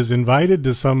said he was invited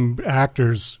to some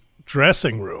actor's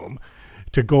dressing room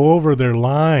to go over their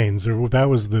lines, or that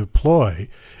was the ploy.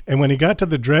 And when he got to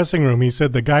the dressing room, he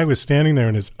said the guy was standing there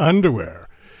in his underwear.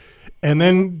 And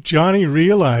then Johnny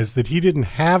realized that he didn't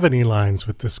have any lines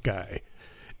with this guy.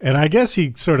 And I guess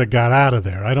he sort of got out of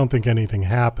there. I don't think anything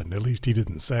happened. At least he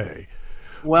didn't say.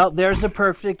 Well, there's a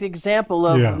perfect example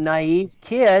of a naive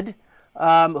kid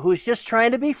who's just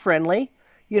trying to be friendly.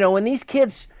 When these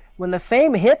kids, when the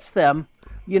fame hits them,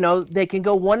 they can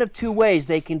go one of two ways.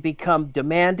 They can become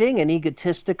demanding and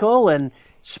egotistical and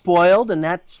spoiled, and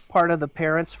that's part of the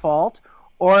parents' fault.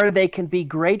 Or they can be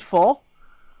grateful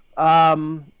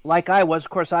like I was.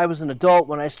 Of course, I was an adult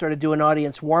when I started doing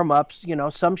audience warm-ups. You know,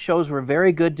 some shows were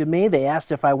very good to me. They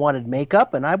asked if I wanted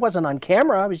makeup, and I wasn't on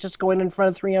camera. I was just going in front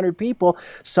of 300 people.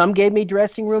 Some gave me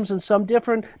dressing rooms and some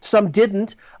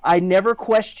didn't. I never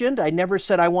questioned. I never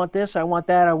said, I want this, I want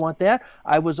that, I want that.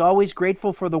 I was always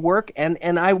grateful for the work,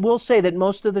 and I will say that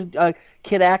most of the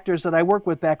kid actors that I worked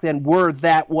with back then were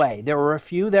that way. There were a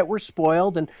few that were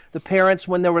spoiled, and the parents,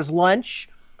 when there was lunch,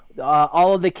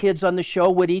 all of the kids on the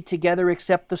show would eat together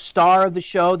except the star of the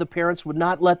show. The parents would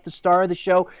not let the star of the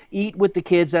show eat with the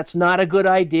kids. That's not a good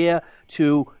idea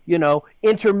to,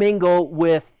 intermingle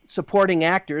with supporting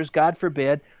actors, God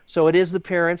forbid. So it is the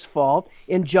parents' fault.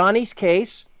 In Johnny's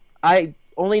case, I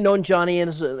only known Johnny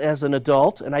as an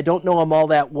adult, and I don't know him all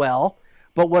that well.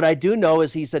 But what I do know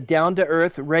is he's a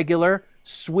down-to-earth, regular,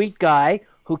 sweet guy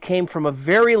who came from a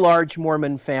very large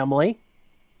Mormon family,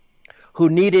 who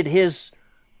needed his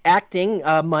acting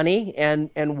money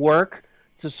and work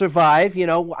to survive. I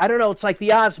don't know, it's like the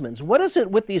Osmonds. What is it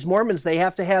with these Mormons? They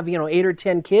have to have 8 or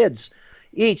 10 kids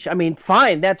each. I mean,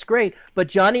 fine, that's great, but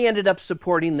Johnny ended up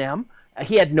supporting them.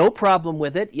 He had no problem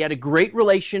with it. He had a great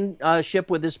relationship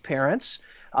with his parents.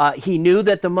 He knew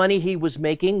that the money he was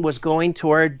making was going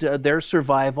toward their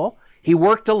survival. He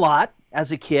worked a lot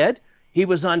as a kid. He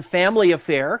was on Family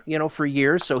Affair for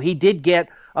years, so he did get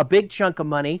a big chunk of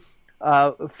money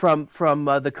from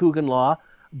the Coogan Law.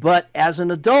 But as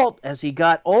an adult, as he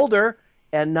got older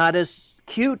and not as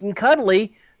cute and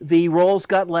cuddly, the roles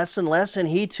got less and less, and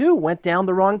he too went down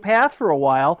the wrong path for a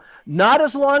while. Not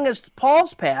as long as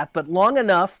Paul's path, but long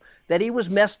enough that he was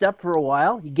messed up for a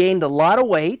while. He gained a lot of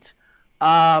weight,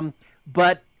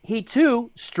 but he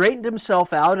too straightened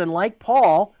himself out, and like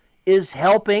Paul, is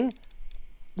helping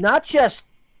not just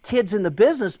kids in the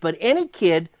business, but any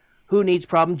kid who needs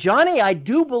problem. Johnny, I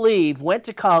do believe, went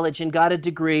to college and got a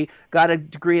degree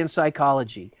in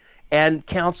psychology, and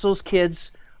counsels kids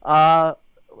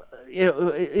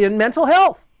in mental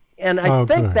health. And I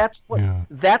think good.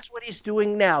 that's what he's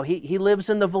doing now. He lives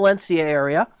in the Valencia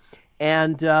area,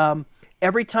 and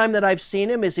every time that I've seen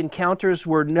him, his encounters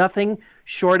were nothing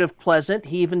short of pleasant.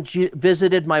 He even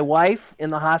visited my wife in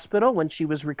the hospital when she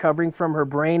was recovering from her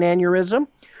brain aneurysm.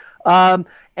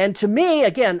 And to me,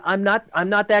 again, I'm not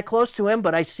that close to him,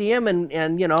 but I see him, and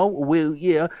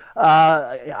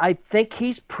I think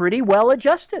he's pretty well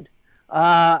adjusted.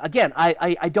 Again,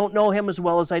 I don't know him as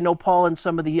well as I know Paul and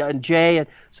some of the and Jay and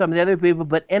some of the other people,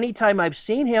 but anytime I've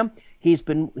seen him, he's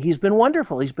been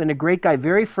wonderful. He's been a great guy,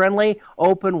 very friendly,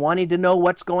 open, wanting to know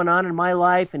what's going on in my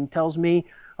life, and tells me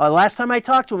last time I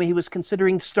talked to him, he was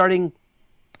considering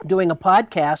doing a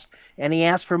podcast, and he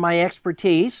asked for my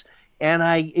expertise. And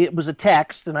it was a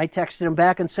text, and I texted him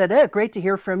back and said, hey, great to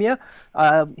hear from you.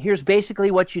 Here's basically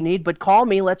what you need, but call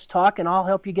me, let's talk, and I'll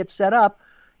help you get set up.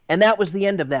 And that was the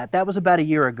end of that. That was about a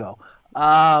year ago.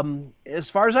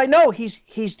 As far as I know,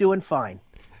 he's doing fine.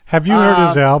 Have you heard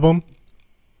his album?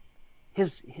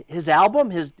 His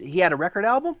album? He had a record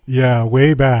album? Yeah,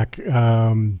 way back. It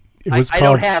was called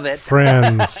don't have it.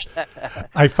 Friends.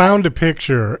 I found a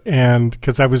picture, and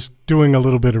because I was doing a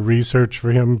little bit of research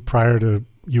for him prior to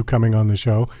you coming on the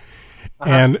show,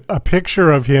 and a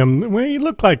picture of him, well, he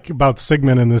looked like about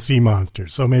Sigmund and the Sea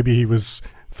Monsters, so maybe he was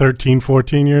 13,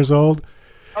 14 years old.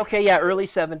 Okay, yeah, early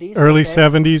 70s. Early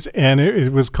 70s, and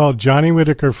it was called Johnny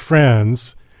Whitaker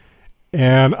Friends,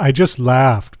 and I just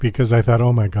laughed because I thought,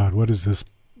 oh my God, what is this?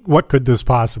 What could this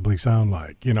possibly sound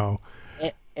like,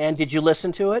 And did you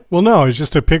listen to it? Well, no, it's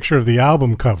just a picture of the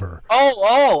album cover.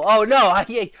 Oh, no.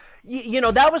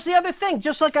 That was the other thing.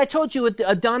 Just like I told you,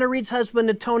 Donna Reed's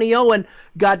husband and Tony Owen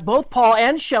got both Paul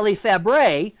and Shelley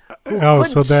Fabre, who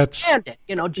couldn't stand it.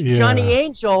 Johnny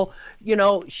Angel,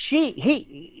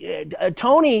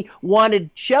 Tony wanted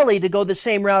Shelley to go the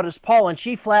same route as Paul, and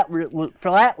she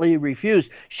flatly refused.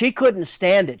 She couldn't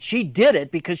stand it. She did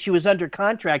it because she was under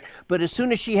contract, but as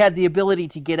soon as she had the ability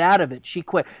to get out of it, she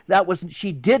quit.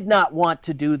 She did not want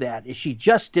to do that. She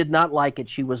just did not like it.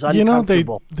 She was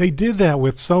uncomfortable. They did that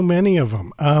with so many of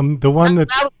them. That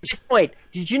was the point.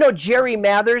 Did you know Jerry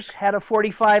Mathers had a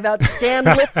 45 out? Stan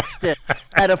Livingston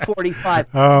had a 45.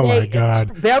 Oh, my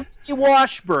God. Beverly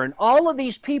Washburn, all of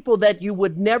these people that you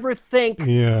would never think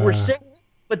were singing.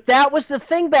 But that was the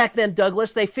thing back then,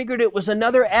 Douglas. They figured it was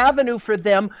another avenue for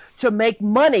them to make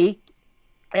money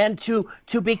and to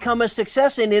become a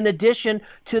success, and in addition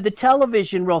to the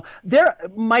television role.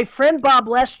 My friend Bob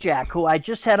Lesjak, who I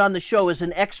just had on the show, is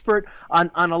an expert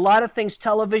on a lot of things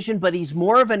television, but he's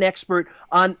more of an expert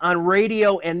on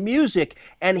radio and music.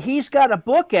 And he's got a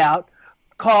book out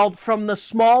called From the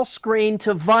Small Screen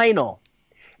to Vinyl.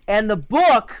 And the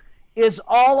book is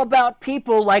all about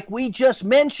people like we just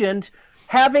mentioned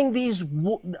having these,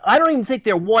 I don't even think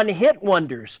they're one-hit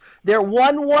wonders. They're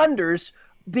one-wonders.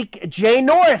 Jay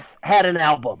North had an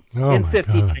album in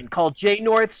 '59 called Jay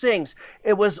North Sings.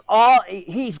 It was all,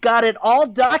 he's got it all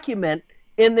documented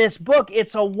in this book.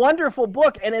 It's a wonderful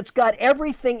book, and it's got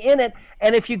everything in it.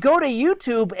 And if you go to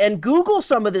YouTube and Google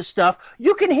some of this stuff,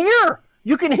 you can hear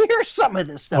some of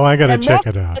this stuff. Oh, I got to check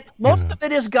it out. Most of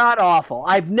it is god-awful.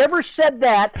 I've never said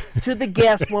that to the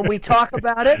guests when we talk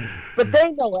about it, but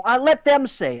they know it. I let them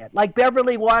say it. Like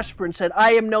Beverly Washburn said,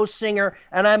 I am no singer,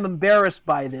 and I'm embarrassed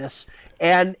by this.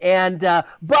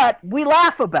 But we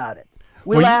laugh about it.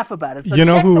 We laugh about it. So you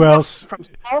know who else? From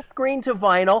soft screen to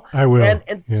vinyl. I will.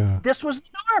 And this was the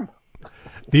norm.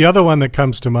 The other one that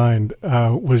comes to mind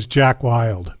was Jack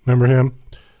Wilde. Remember him?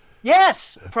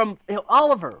 Yes, from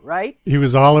Oliver, right? He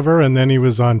was Oliver, and then he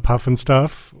was on Puff and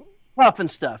Stuff. Puff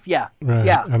and Stuff, yeah, right.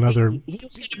 Yeah. Another.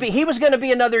 He was going to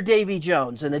be another Davy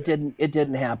Jones, and it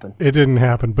didn't happen. It didn't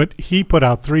happen, but he put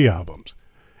out 3 albums,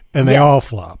 and they all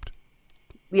flopped.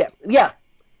 Yeah.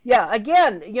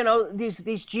 Again,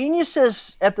 these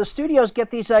geniuses at the studios get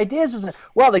these ideas. And,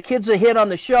 well, the kid's a hit on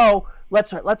the show.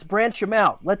 Let's branch him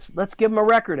out. Let's give him a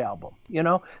record album.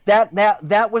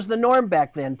 That was the norm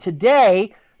back then.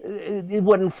 Today, it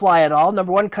wouldn't fly at all.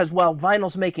 Number one, because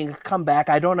vinyl's making a comeback.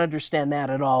 I don't understand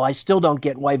that at all. I still don't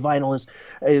get why vinyl is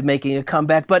making a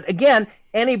comeback. But again,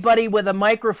 anybody with a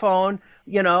microphone,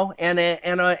 and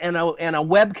a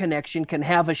web connection can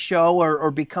have a show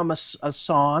or become a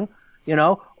song.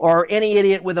 Or any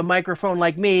idiot with a microphone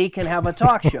like me can have a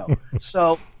talk show.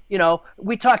 So,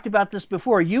 we talked about this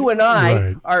before. You and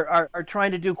I are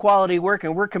trying to do quality work,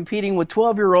 and we're competing with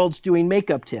 12-year-olds doing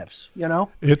makeup tips,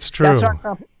 It's true.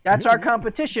 That's our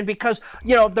competition because,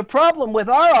 the problem with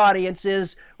our audience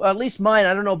is, well, at least mine,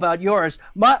 I don't know about yours,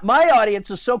 my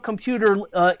audience is so computer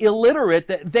illiterate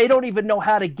that they don't even know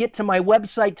how to get to my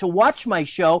website to watch my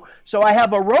show. So I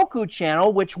have a Roku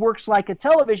channel, which works like a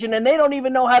television, and they don't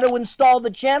even know how to install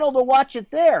the channel to watch it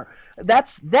there.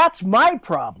 That's my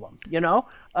problem,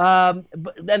 and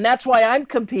that's why I'm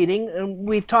competing, and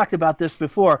we've talked about this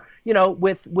before,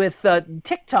 with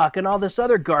TikTok and all this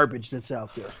other garbage that's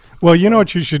out there. Well, you know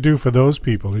what you should do for those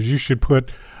people is you should put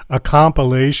a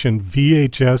compilation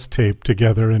VHS tape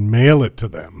together and mail it to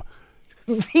them.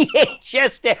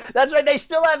 VHS tape. That's right. They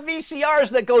still have VCRs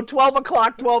that go 12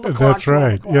 o'clock. That's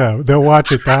right. Yeah, they'll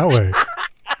watch it that way.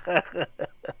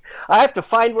 I have to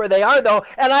find where they are, though,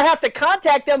 and I have to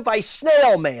contact them by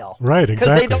snail mail. Right, exactly.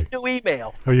 Because they don't do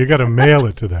email. Oh, you got to mail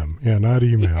it to them. Yeah, not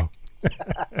email.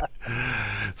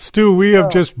 Stu, we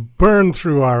have just burned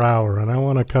through our hour, and I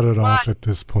want to cut it off at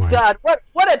this point. God, what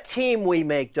a team we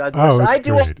make, Douglas. Oh, I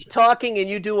do all the talking, and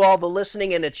you do all the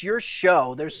listening, and it's your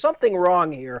show. There's something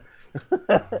wrong here.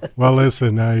 Well,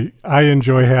 listen, I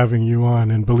enjoy having you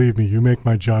on, and believe me, you make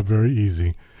my job very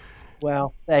easy.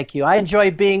 Well, thank you. I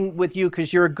enjoy being with you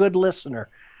because you're a good listener.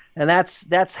 And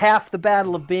that's half the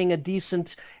battle of being a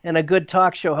decent and a good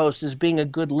talk show host is being a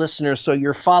good listener. So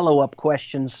your follow-up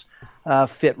questions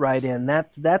fit right in.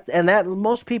 That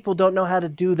most people don't know how to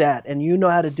do that, and you know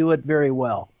how to do it very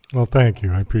well. Well, thank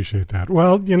you. I appreciate that.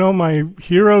 Well, my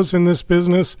heroes in this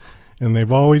business, and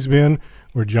they've always been,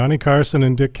 were Johnny Carson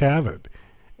and Dick Cavett.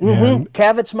 Mm-hmm.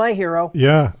 Cavett's my hero.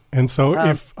 Yeah, and so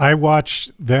if I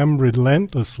watch them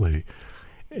relentlessly,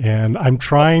 and I'm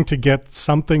trying to get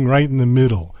something right in the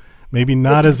middle, maybe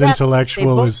not as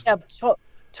intellectual as...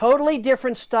 Totally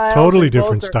different styles. Totally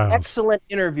different styles. Excellent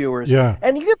interviewers. Yeah.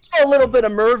 And you can throw a little bit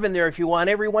of Merv in there if you want.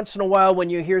 Every once in a while when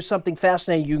you hear something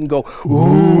fascinating, you can go,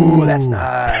 ooh, that's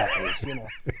nice.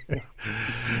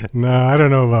 No, I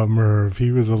don't know about Merv.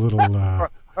 He was a little...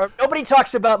 or nobody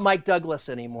talks about Mike Douglas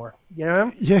anymore. You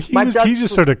know? Yeah, he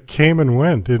just sort of came and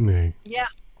went, didn't he?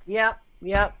 Yeah.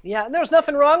 And there was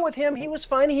nothing wrong with him. He was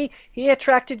fine. He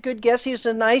attracted good guests. He was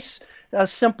a nice,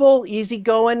 simple,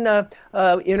 easygoing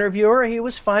interviewer. He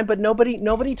was fine, but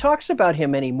nobody talks about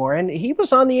him anymore. And he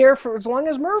was on the air for as long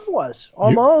as Merv was,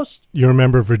 almost. You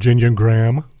remember Virginia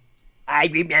Graham? I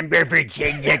remember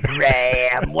Virginia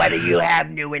Graham. What do you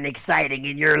have new and exciting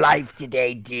in your life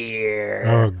today, dear?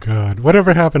 Oh, God.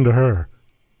 Whatever happened to her?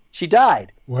 She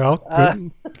died. Well,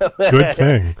 good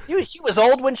thing. She was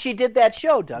old when she did that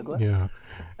show, Douglas. Yeah.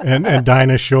 And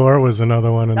Dinah Shore was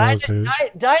another one in those days.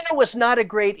 Dinah was not a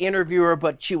great interviewer,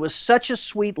 but she was such a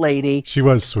sweet lady. She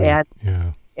was sweet,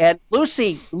 yeah. And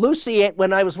Lucy,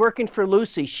 when I was working for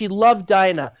Lucy, she loved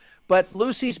Dinah. But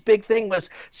Lucy's big thing was,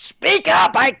 speak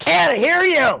up, I can't hear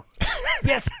you.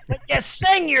 Yes, you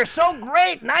sing, you're so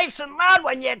great, nice and loud.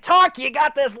 When you talk, you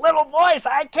got this little voice.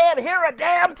 I can't hear a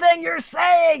damn thing you're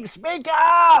saying. Speak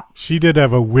up. She did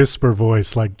have a whisper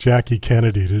voice like Jackie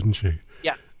Kennedy, didn't she?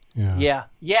 Yeah.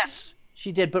 Yes,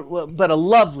 She did, but a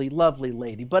lovely, lovely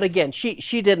lady. But again, she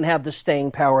didn't have the staying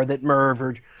power that Merv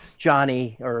or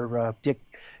Johnny or Dick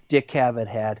Cavett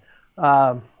had.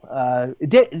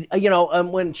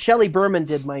 When Shelley Berman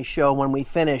did my show, when we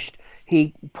finished,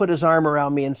 he put his arm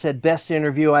around me and said, "Best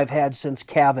interview I've had since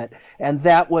Cavett," and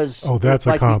that was that's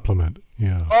like a compliment.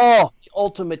 Yeah. Oh,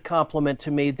 ultimate compliment to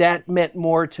me. That meant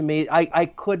more to me. I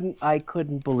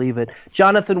couldn't believe it.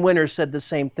 Jonathan Winters said the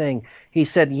same thing. He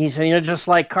said, "You're just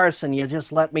like Carson. You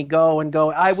just let me go and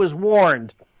go." I was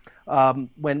warned.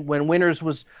 When Winters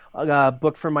was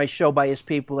booked for my show by his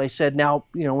people, they said, "Now,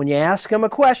 when you ask him a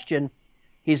question,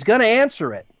 he's going to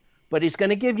answer it, but he's going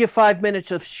to give you 5 minutes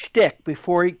of shtick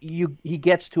before he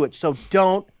gets to it. So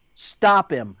don't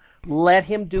stop him. Let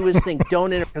him do his thing.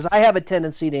 Don't interrupt," because I have a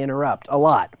tendency to interrupt a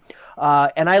lot.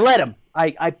 And I let him.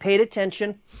 I paid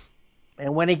attention.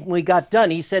 And when we got done,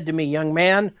 he said to me, "Young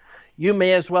man, you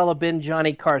may as well have been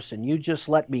Johnny Carson. You just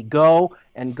let me go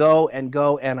and go and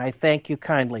go, and I thank you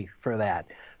kindly for that."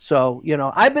 So,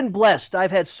 I've been blessed.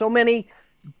 I've had so many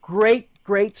great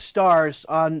stars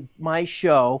on my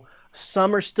show.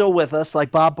 Some are still with us,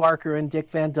 like Bob Barker and Dick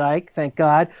Van Dyke, thank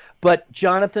God. But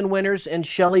Jonathan Winters and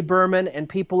Shelley Berman and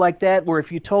people like that, where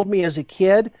if you told me as a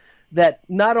kid that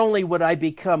not only would I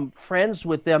become friends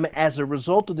with them as a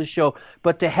result of the show,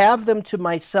 but to have them to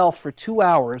myself for 2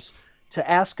 hours to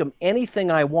ask them anything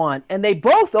I want, and they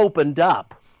both opened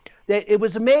up. It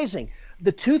was amazing.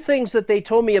 The two things that they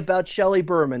told me about Shelley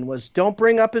Berman was, don't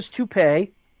bring up his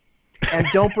toupee, and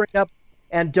don't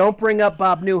bring up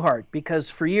Bob Newhart, because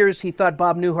for years he thought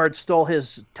Bob Newhart stole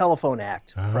his telephone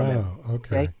act from him.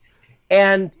 Okay.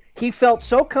 And he felt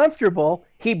so comfortable,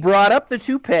 he brought up the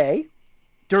toupee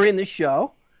during the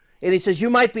show, and he says, "You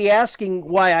might be asking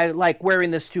why I like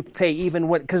wearing this toupee, even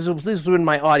when, because this was in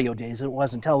my audio days, it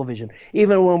wasn't television,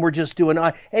 even when we're just doing."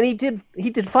 And he did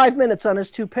 5 minutes on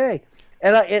his toupee,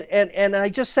 and I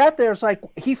just sat there. It's like,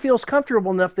 he feels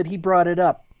comfortable enough that he brought it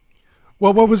up.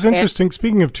 Well, what was interesting,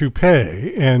 speaking of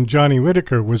toupee and Johnny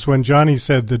Whitaker, was when Johnny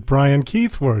said that Brian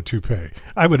Keith wore a toupee.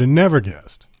 I would have never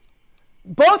guessed.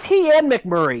 Both he and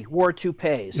McMurray wore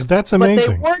toupees. That's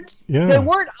amazing. But they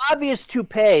weren't obvious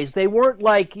toupees. They weren't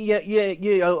like,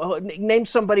 name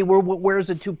somebody who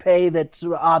wears a toupee that's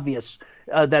obvious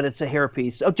that it's a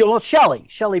hairpiece. Oh, well,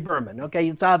 Shelley Berman. Okay,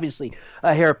 it's obviously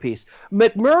a hairpiece.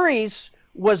 McMurray's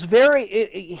was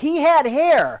he had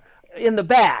hair in the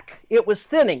back. It was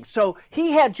thinning, so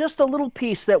he had just a little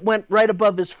piece that went right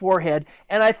above his forehead.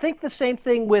 And I think the same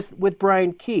thing with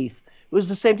Brian Keith. It was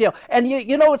the same deal. And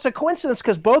it's a coincidence,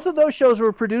 because both of those shows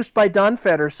were produced by Don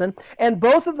Feddersen, and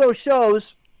both of those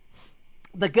shows,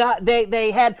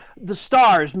 they had the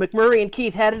stars, McMurray and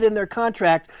Keith, had it in their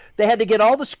contract. They had to get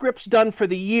all the scripts done for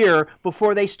the year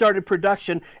before they started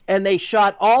production, and they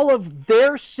shot all of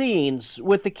their scenes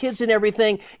with the kids and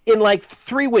everything in like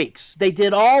 3 weeks. They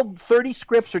did all 30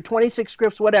 scripts or 26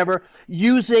 scripts, whatever,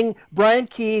 using Brian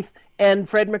Keith and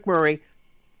Fred McMurray.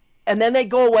 And then they'd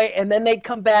go away, and then they'd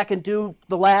come back and do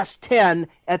the last 10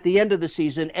 at the end of the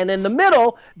season. And in the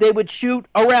middle, they would shoot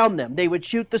around them. They would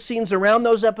shoot the scenes around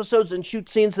those episodes and shoot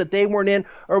scenes that they weren't in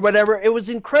or whatever. It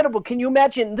was incredible. Can you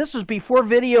imagine? This is before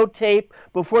videotape,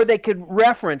 before they could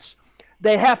reference.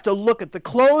 They'd have to look at the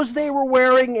clothes they were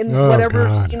wearing in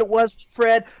whatever scene it was with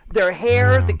Fred, their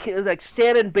hair, like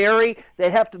Stan and Barry.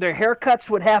 Their haircuts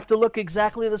would have to look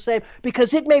exactly the same,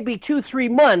 because it may be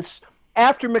 2-3 months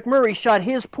after McMurray shot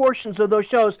his portions of those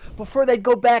shows before they'd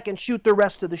go back and shoot the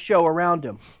rest of the show around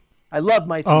him. I love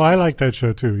My Three Sons. I like that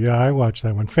show too. Yeah, I watched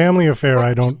that one. Family Affair,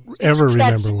 I don't ever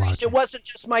remember watching. It wasn't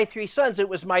just My Three Sons. It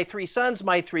was My Three Sons,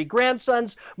 My Three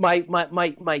Grandsons, my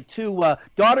 2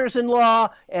 daughters-in-law,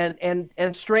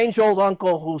 and strange old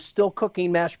uncle who's still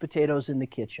cooking mashed potatoes in the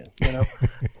kitchen.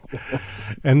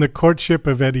 And The Courtship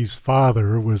of Eddie's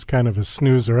Father was kind of a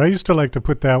snoozer. I used to like to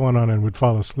put that one on and would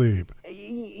fall asleep.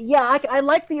 Yeah, I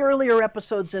like the earlier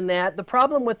episodes in that. The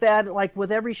problem with that, like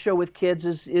with every show with kids,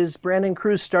 is Brandon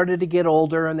Cruz started to get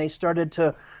older, and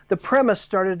the premise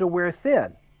started to wear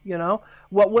thin.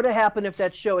 What would have happened if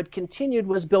that show had continued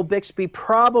was Bill Bixby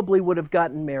probably would have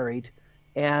gotten married,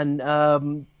 and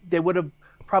they would have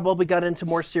probably got into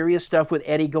more serious stuff with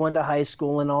Eddie going to high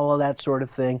school and all of that sort of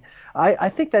thing. I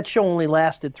think that show only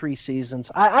lasted 3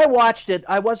 seasons. I watched it.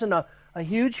 I wasn't a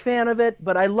huge fan of it,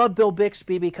 but I love Bill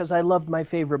Bixby because I loved My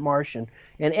Favorite Martian,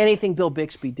 and anything Bill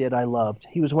Bixby did I loved.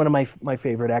 He was one of my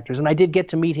favorite actors, and I did get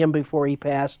to meet him before he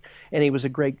passed, and he was a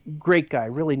great guy,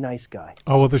 really nice guy.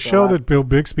 Oh, well, the show that Bill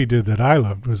Bixby did that I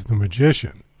loved was The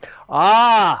Magician.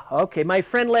 Okay. My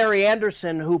friend Larry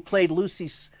Anderson, who played Lucy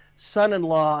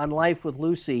son-in-law on Life with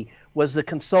Lucy was the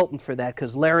consultant for that,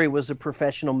 because Larry was a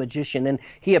professional magician, and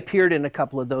he appeared in a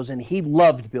couple of those, and he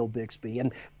loved Bill Bixby.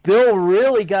 And Bill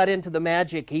really got into the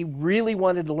magic. He really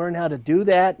wanted to learn how to do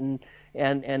that,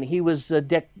 and he was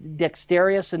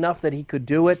dexterous enough that he could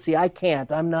do it. See, I can't.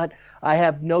 I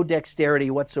have no dexterity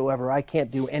whatsoever. I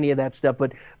can't do any of that stuff.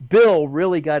 But Bill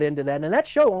really got into that. And that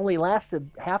show only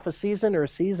lasted half a season or a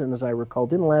season, as I recall.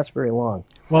 Didn't last very long.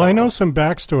 Well, I know some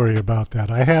backstory about that.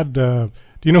 I had, do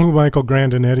you know who Michael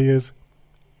Grandinetti is?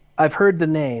 I've heard the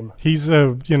name. He's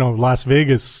a, Las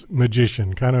Vegas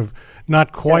magician, kind of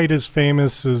not quite as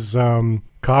famous as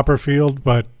Copperfield,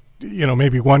 but,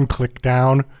 maybe one click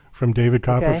down from David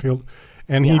Copperfield.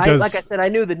 And he does, like I said, I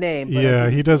knew the name. Yeah,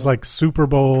 he does like Super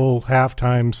Bowl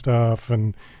halftime stuff,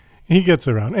 and he gets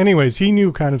around. Anyways, he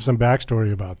knew kind of some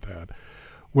backstory about that,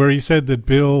 where he said that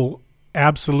Bill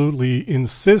absolutely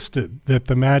insisted that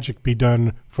the magic be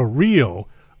done for real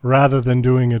rather than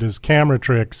doing it as camera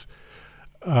tricks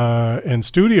and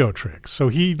studio tricks. So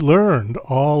he learned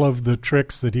all of the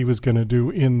tricks that he was going to do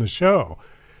in the show.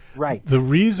 Right. The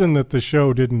reason that the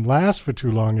show didn't last for too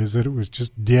long is that it was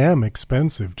just damn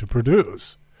expensive to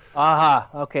produce. Aha.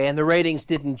 Okay, and the ratings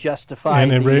didn't justify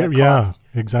yeah,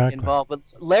 exactly. Involved. But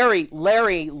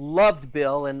Larry loved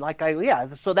Bill, and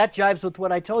so that jives with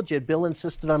what I told you. Bill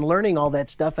insisted on learning all that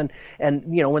stuff, and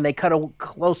when they cut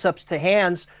close-ups to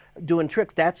hands doing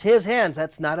tricks, that's his hands.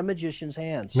 That's not a magician's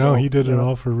hands. No, he did it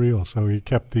all for real. So he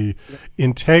kept the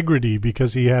integrity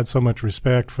because he had so much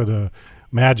respect for the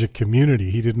magic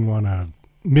community. He didn't want to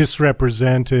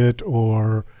misrepresent it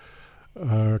or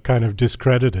kind of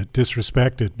discredit it,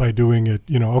 disrespect it by doing it,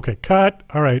 okay, cut,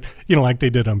 all right, like they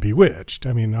did on Bewitched.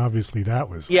 I mean, obviously that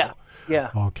was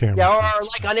all camera. Yeah, or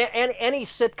like on any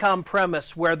sitcom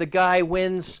premise where the guy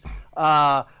wins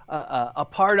a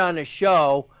part on a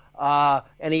show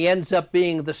and he ends up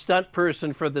being the stunt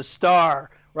person for the star,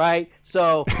 right?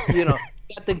 So,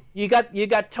 you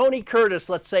got Tony Curtis,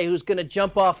 let's say, who's going to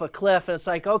jump off a cliff, and it's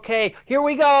like, okay, here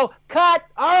we go, cut,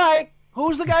 all right.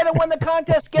 Who's the guy that won the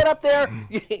contest? Get up there,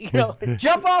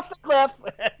 jump off the cliff,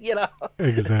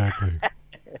 Exactly.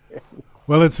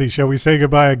 Well, let's see. Shall we say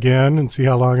goodbye again and see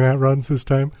how long that runs this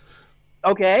time?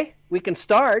 Okay, we can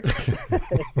start.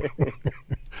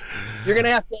 You're going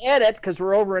to have to edit because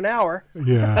we're over an hour.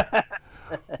 Yeah.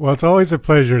 Well, it's always a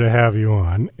pleasure to have you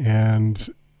on,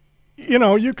 and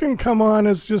you can come on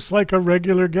as just like a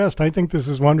regular guest. I think this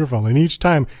is wonderful. And each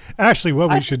time, actually,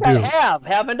 what we should do.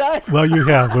 Haven't I? Well, you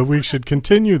have, but we should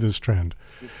continue this trend.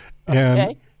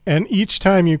 And each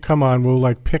time you come on, we'll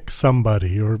like pick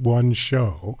somebody or one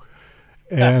show.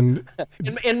 And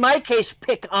in my case,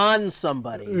 pick on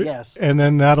somebody, yes. And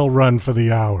then that'll run for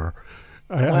the hour.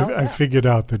 I figured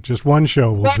out that just one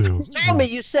show will do. You told me,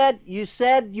 you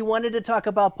said you wanted to talk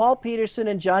about Paul Peterson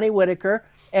and Johnny Whitaker,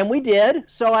 and we did.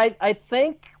 So I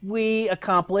think we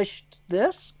accomplished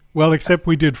this. Well, except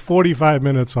we did 45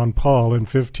 minutes on Paul and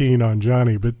 15 on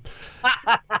Johnny, but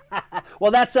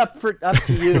well, that's up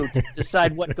to you to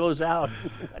decide what goes out.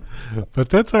 But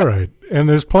that's all right. And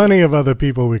there's plenty of other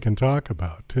people we can talk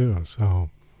about too. So.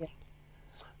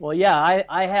 Well, yeah,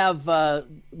 I have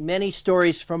many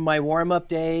stories from my warm-up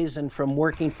days and from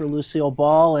working for Lucille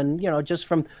Ball, and just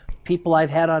from people I've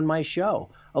had on my show.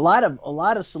 A lot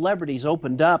of celebrities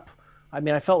opened up. I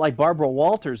mean, I felt like Barbara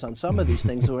Walters on some of these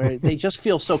things, where they just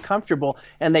feel so comfortable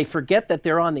and they forget that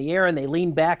they're on the air and they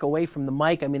lean back away from the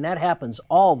mic. I mean, that happens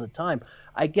all the time.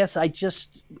 I guess I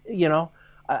just,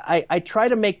 I try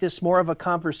to make this more of a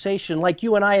conversation like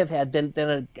you and I have had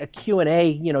than a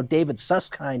Q&A, David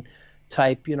Susskind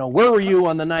type, where were you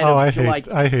on the night of July?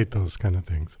 I hate those kind of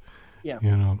things.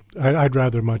 Yeah. I'd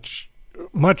rather much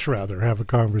rather have a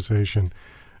conversation.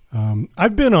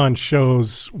 I've been on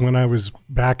shows when I was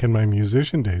back in my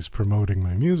musician days promoting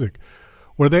my music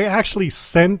where they actually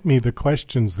sent me the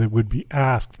questions that would be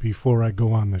asked before I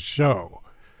go on the show.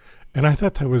 And I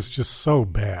thought that was just so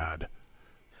bad.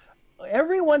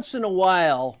 Every once in a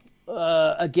while,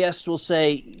 a guest will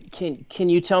say, can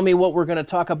you tell me what we're going to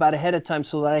talk about ahead of time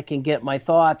so that I can get my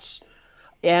thoughts?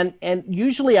 And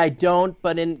usually I don't,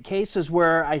 but in cases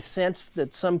where I sense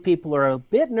that some people are a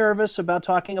bit nervous about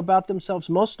talking about themselves,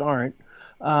 most aren't,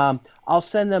 I'll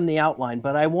send them the outline,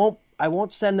 but I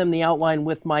won't send them the outline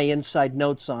with my inside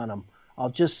notes on them.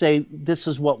 I'll just say, this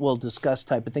is what we'll discuss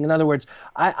type of thing. In other words,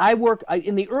 I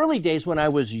in the early days when I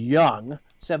was young,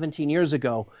 17 years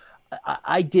ago,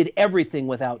 I did everything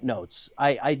without notes.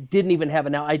 I didn't even have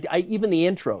even the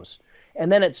intros. And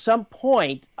then at some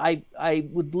point, I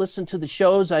would listen to the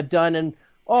shows I've done, and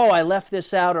oh, I left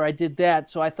this out or I did that,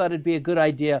 so I thought it'd be a good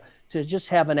idea to just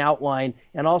have an outline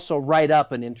and also write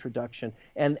up an introduction.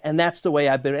 And that's the way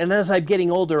I've been. And as I'm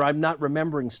getting older, I'm not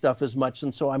remembering stuff as much,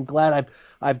 and so I'm glad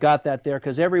I've got that there,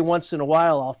 because every once in a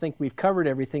while I'll think we've covered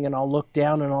everything, and I'll look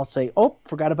down and I'll say, oh,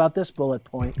 forgot about this bullet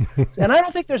point. And I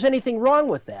don't think there's anything wrong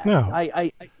with that.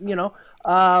 No.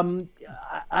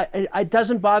 It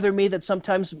doesn't bother me that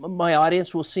sometimes my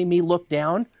audience will see me look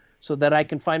down so that I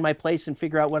can find my place and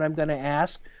figure out what I'm going to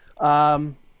ask.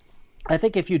 I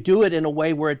think if you do it in a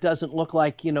way where it doesn't look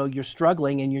like, you're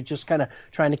struggling and you're just kind of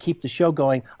trying to keep the show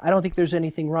going, I don't think there's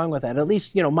anything wrong with that. At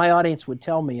least, my audience would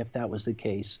tell me if that was the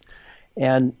case.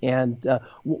 And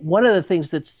one of the things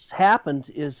that's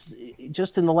happened is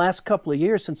just in the last couple of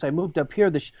years since I moved up here,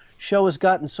 the show has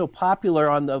gotten so popular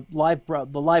on the live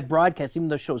broadcast, even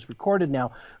though the show's recorded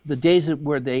now, the days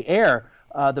where they air,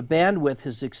 the bandwidth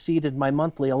has exceeded my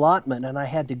monthly allotment, and I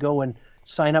had to go and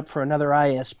sign up for another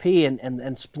ISP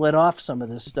and split off some of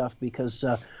this stuff because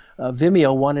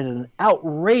Vimeo wanted an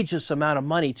outrageous amount of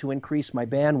money to increase my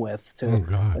bandwidth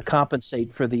to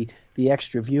compensate for the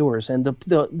extra viewers. And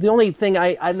the only thing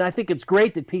I think it's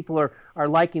great that people are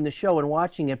liking the show and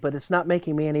watching it, but it's not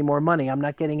making me any more money. I'm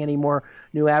not getting any more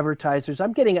new advertisers. I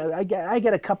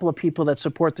get a couple of people that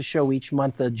support the show each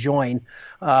month join,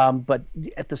 but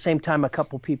at the same time, a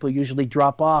couple people usually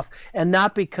drop off, and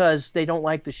not because they don't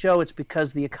like the show. It's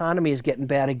because the economy is getting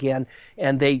bad again,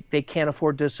 and they can't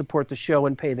afford to support the show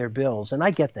and pay their bills. And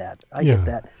I get that. I get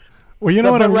that. Well,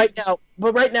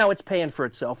 right now it's paying for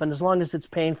itself, and as long as it's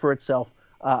paying for itself,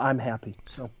 I'm happy.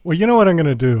 So. Well, you know what I'm going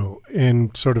to do in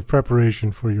sort of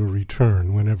preparation for your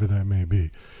return, whenever that may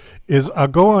be, is I'll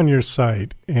go on your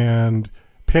site and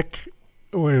pick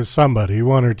somebody,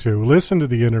 one or two, listen to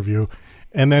the interview,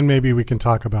 and then maybe we can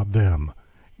talk about them.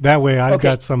 That way I've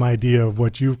got some idea of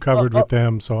what you've covered with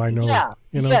them, so I know. I'll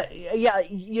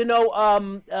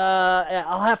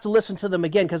have to listen to them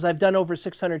again because I've done over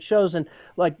 600 shows, and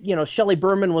Shelley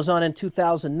Berman was on in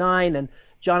 2009, and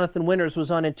Jonathan Winters was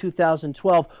on in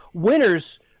 2012.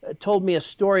 Winters told me a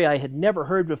story I had never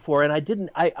heard before,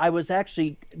 and I was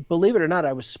actually, believe it or not,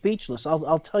 I was speechless.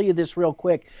 I'll tell you this real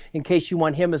quick in case you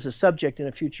want him as a subject in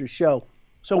a future show.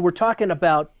 So we're talking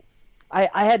about,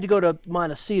 I had to go to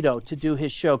Montecito to do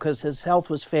his show because his health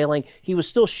was failing. He was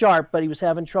still sharp, but he was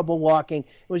having trouble walking.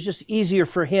 It was just easier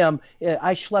for him.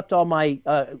 I schlepped all my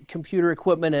computer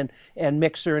equipment and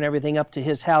mixer and everything up to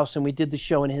his house, and we did the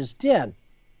show in his den.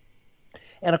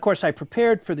 And, of course, I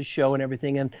prepared for the show and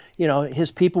everything, and,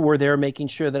 his people were there making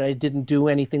sure that I didn't do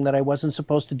anything that I wasn't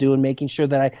supposed to do and making sure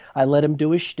that I let him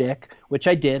do his shtick, which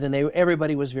I did, and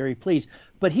everybody was very pleased.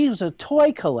 But he was a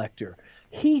toy collector.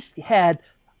 He had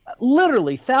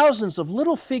literally thousands of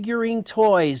little figurine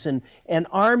toys and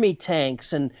army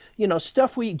tanks and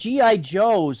stuff GI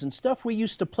Joes and stuff we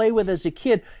used to play with as a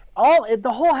kid.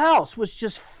 The whole house was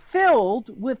just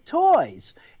filled with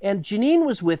toys. And Janine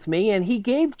was with me, and he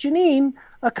gave Janine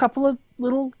a couple of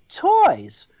little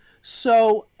toys.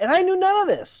 So, and I knew none of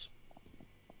this.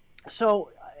 So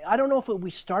I don't know if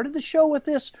we started the show with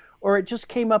this or it just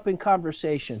came up in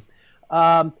conversation.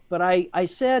 But I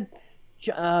said,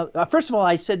 first of all,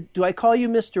 I said, do I call you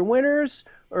Mr. Winters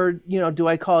or, do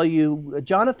I call you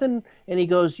Jonathan? And he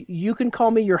goes, you can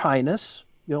call me Your Highness,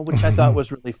 which I thought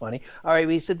was really funny. All right.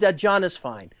 He said that John is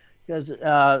fine. Because,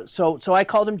 so I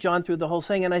called him John through the whole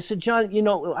thing. And I said, John,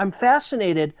 I'm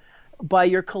fascinated by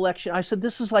your collection. I said,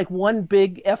 this is like one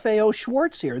big FAO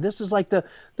Schwartz here. This is like the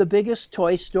biggest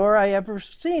toy store I ever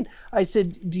seen. I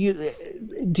said, do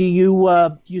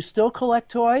you still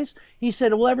collect toys? He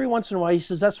said, well, every once in a while. He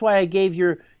says, that's why I gave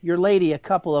your lady a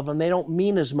couple of them. They don't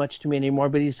mean as much to me anymore.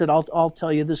 But he said, I'll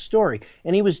tell you this story.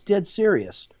 And he was dead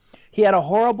serious. He had a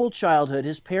horrible childhood.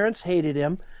 His parents hated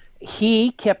him. He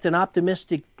kept an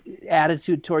optimistic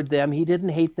attitude toward them. He didn't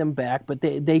hate them back, but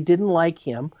they didn't like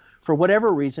him. For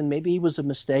whatever reason, maybe he was a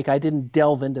mistake. I didn't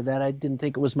delve into that. I didn't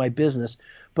think it was my business.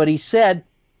 But he said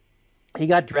he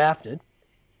got drafted,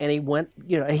 and he went,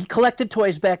 he collected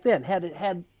toys back then,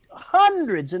 had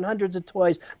hundreds and hundreds of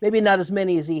toys, maybe not as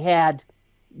many as he had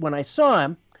when I saw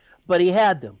him, but he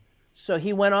had them. So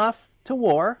he went off to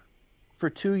war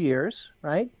for 2 years,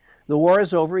 right? The war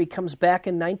is over. He comes back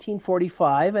in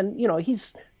 1945, and,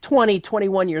 he's 20,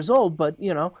 21 years old, but,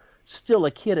 still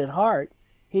a kid at heart.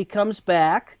 He comes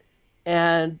back.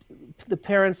 And the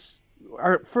parents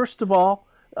are, first of all,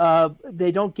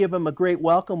 they don't give him a great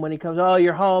welcome when he comes. Oh,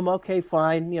 you're home. Okay,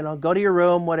 fine. Go to your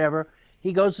room, whatever.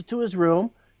 He goes to his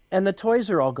room, and the toys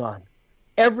are all gone.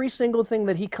 Every single thing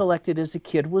that he collected as a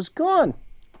kid was gone.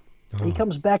 Oh. He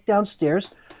comes back downstairs,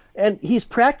 and he's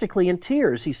practically in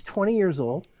tears. He's 20 years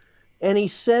old, and he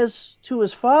says to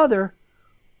his father,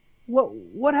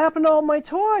 what happened to all my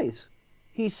toys?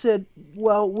 He said,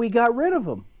 well, we got rid of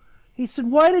them. He said,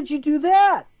 why did you do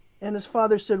that? And his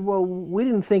father said, well, we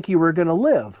didn't think you were going to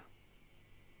live.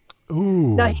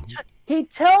 Ooh. Now, he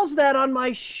tells that on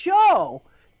my show,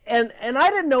 and I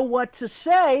didn't know what to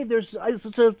say. It's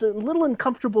a little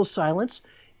uncomfortable silence.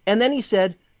 And then he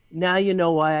said, now you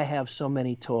know why I have so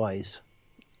many toys.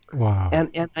 Wow.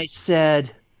 And I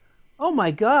said, oh,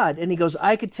 my God. And he goes,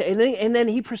 I could tell. And then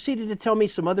he proceeded to tell me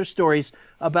some other stories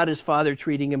about his father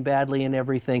treating him badly and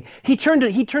everything. He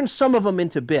turned some of them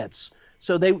into bits.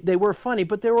 So they were funny,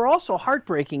 but they were also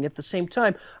heartbreaking at the same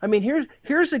time. I mean,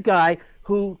 here's a guy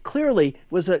who clearly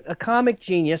was a comic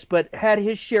genius, but had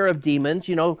his share of demons,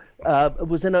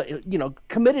 was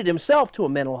committed himself to a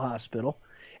mental hospital.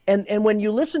 And when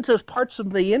you listen to parts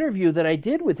of the interview that I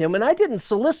did with him, and I didn't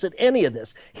solicit any of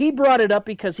this, he brought it up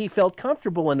because he felt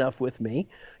comfortable enough with me,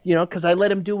 because I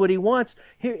let him do what he wants.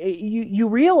 You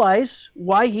realize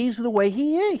why he's the way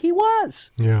he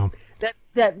was. Yeah.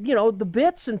 That the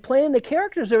bits and playing the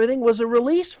characters, everything was a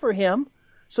release for him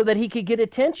so that he could get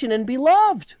attention and be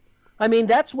loved. I mean,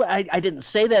 that's what I didn't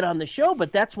say that on the show,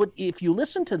 but that's what, if you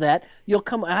listen to that, you'll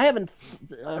come. I haven't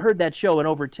heard that show in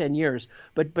over 10 years,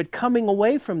 but coming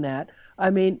away from that, I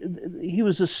mean, he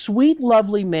was a sweet,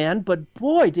 lovely man, but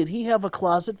boy, did he have a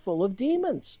closet full of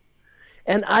demons.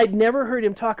 And I'd never heard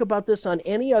him talk about this on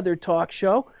any other talk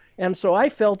show, and so I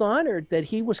felt honored that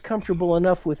he was comfortable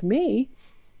enough with me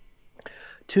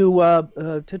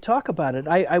to talk about it.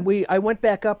 I went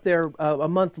back up there a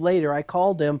month later. I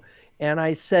called him and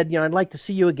I said, I'd like to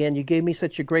see you again. You gave me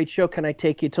such a great show. Can I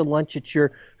take you to lunch at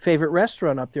your favorite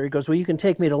restaurant up there? He goes, well, you can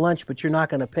take me to lunch, but you're not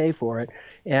going to pay for it.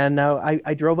 And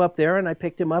I drove up there and I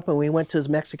picked him up and we went to his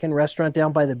Mexican restaurant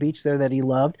down by the beach there that he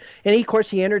loved. And of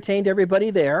course, he entertained everybody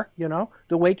there.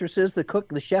 The waitresses, the cook,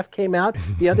 the chef came out,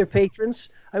 the other patrons.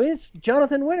 I mean, it's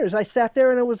Jonathan Winters. I sat there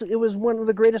and it was one of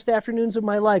the greatest afternoons of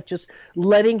my life, just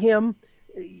letting him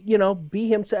be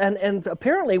him. And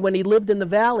apparently when he lived in the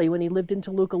valley, when he lived in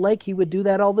Toluca Lake, he would do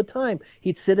that all the time.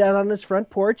 He'd sit out on his front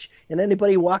porch and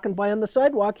anybody walking by on the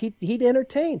sidewalk, he'd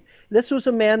entertain. This was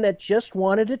a man that just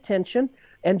wanted attention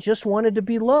and just wanted to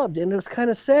be loved. And it was kind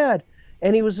of sad.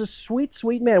 And he was a sweet,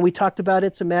 sweet man. We talked about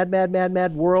It's a Mad, Mad, Mad,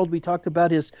 Mad World. We talked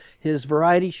about his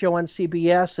variety show on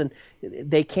CBS, and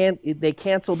they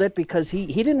canceled it because he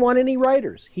didn't want any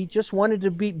writers. He just wanted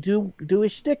to do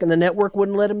his shtick, and the network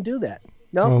wouldn't let him do that.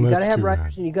 No, you got to have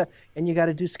writers, and you got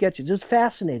to do sketches. It was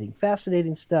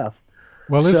fascinating stuff.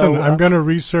 Well, listen, I'm going to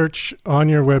research on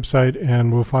your website,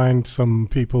 and we'll find some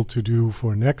people to do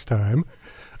for next time.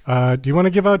 Do you want to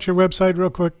give out your website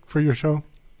real quick for your show?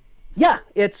 Yeah,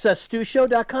 it's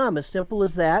stewshow.com, as simple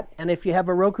as that. And if you have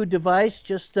a Roku device,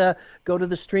 just go to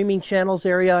the streaming channels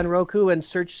area on Roku and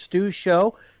search Stew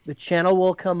Show. The channel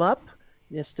will come up.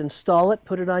 Just install it,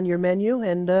 put it on your menu,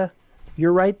 and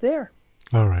you're right there.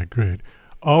 All right, great.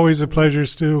 Always a pleasure,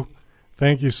 Stu.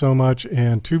 Thank you so much,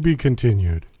 and to be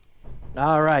continued.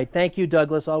 All right. Thank you,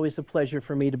 Douglas. Always a pleasure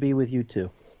for me to be with you, too.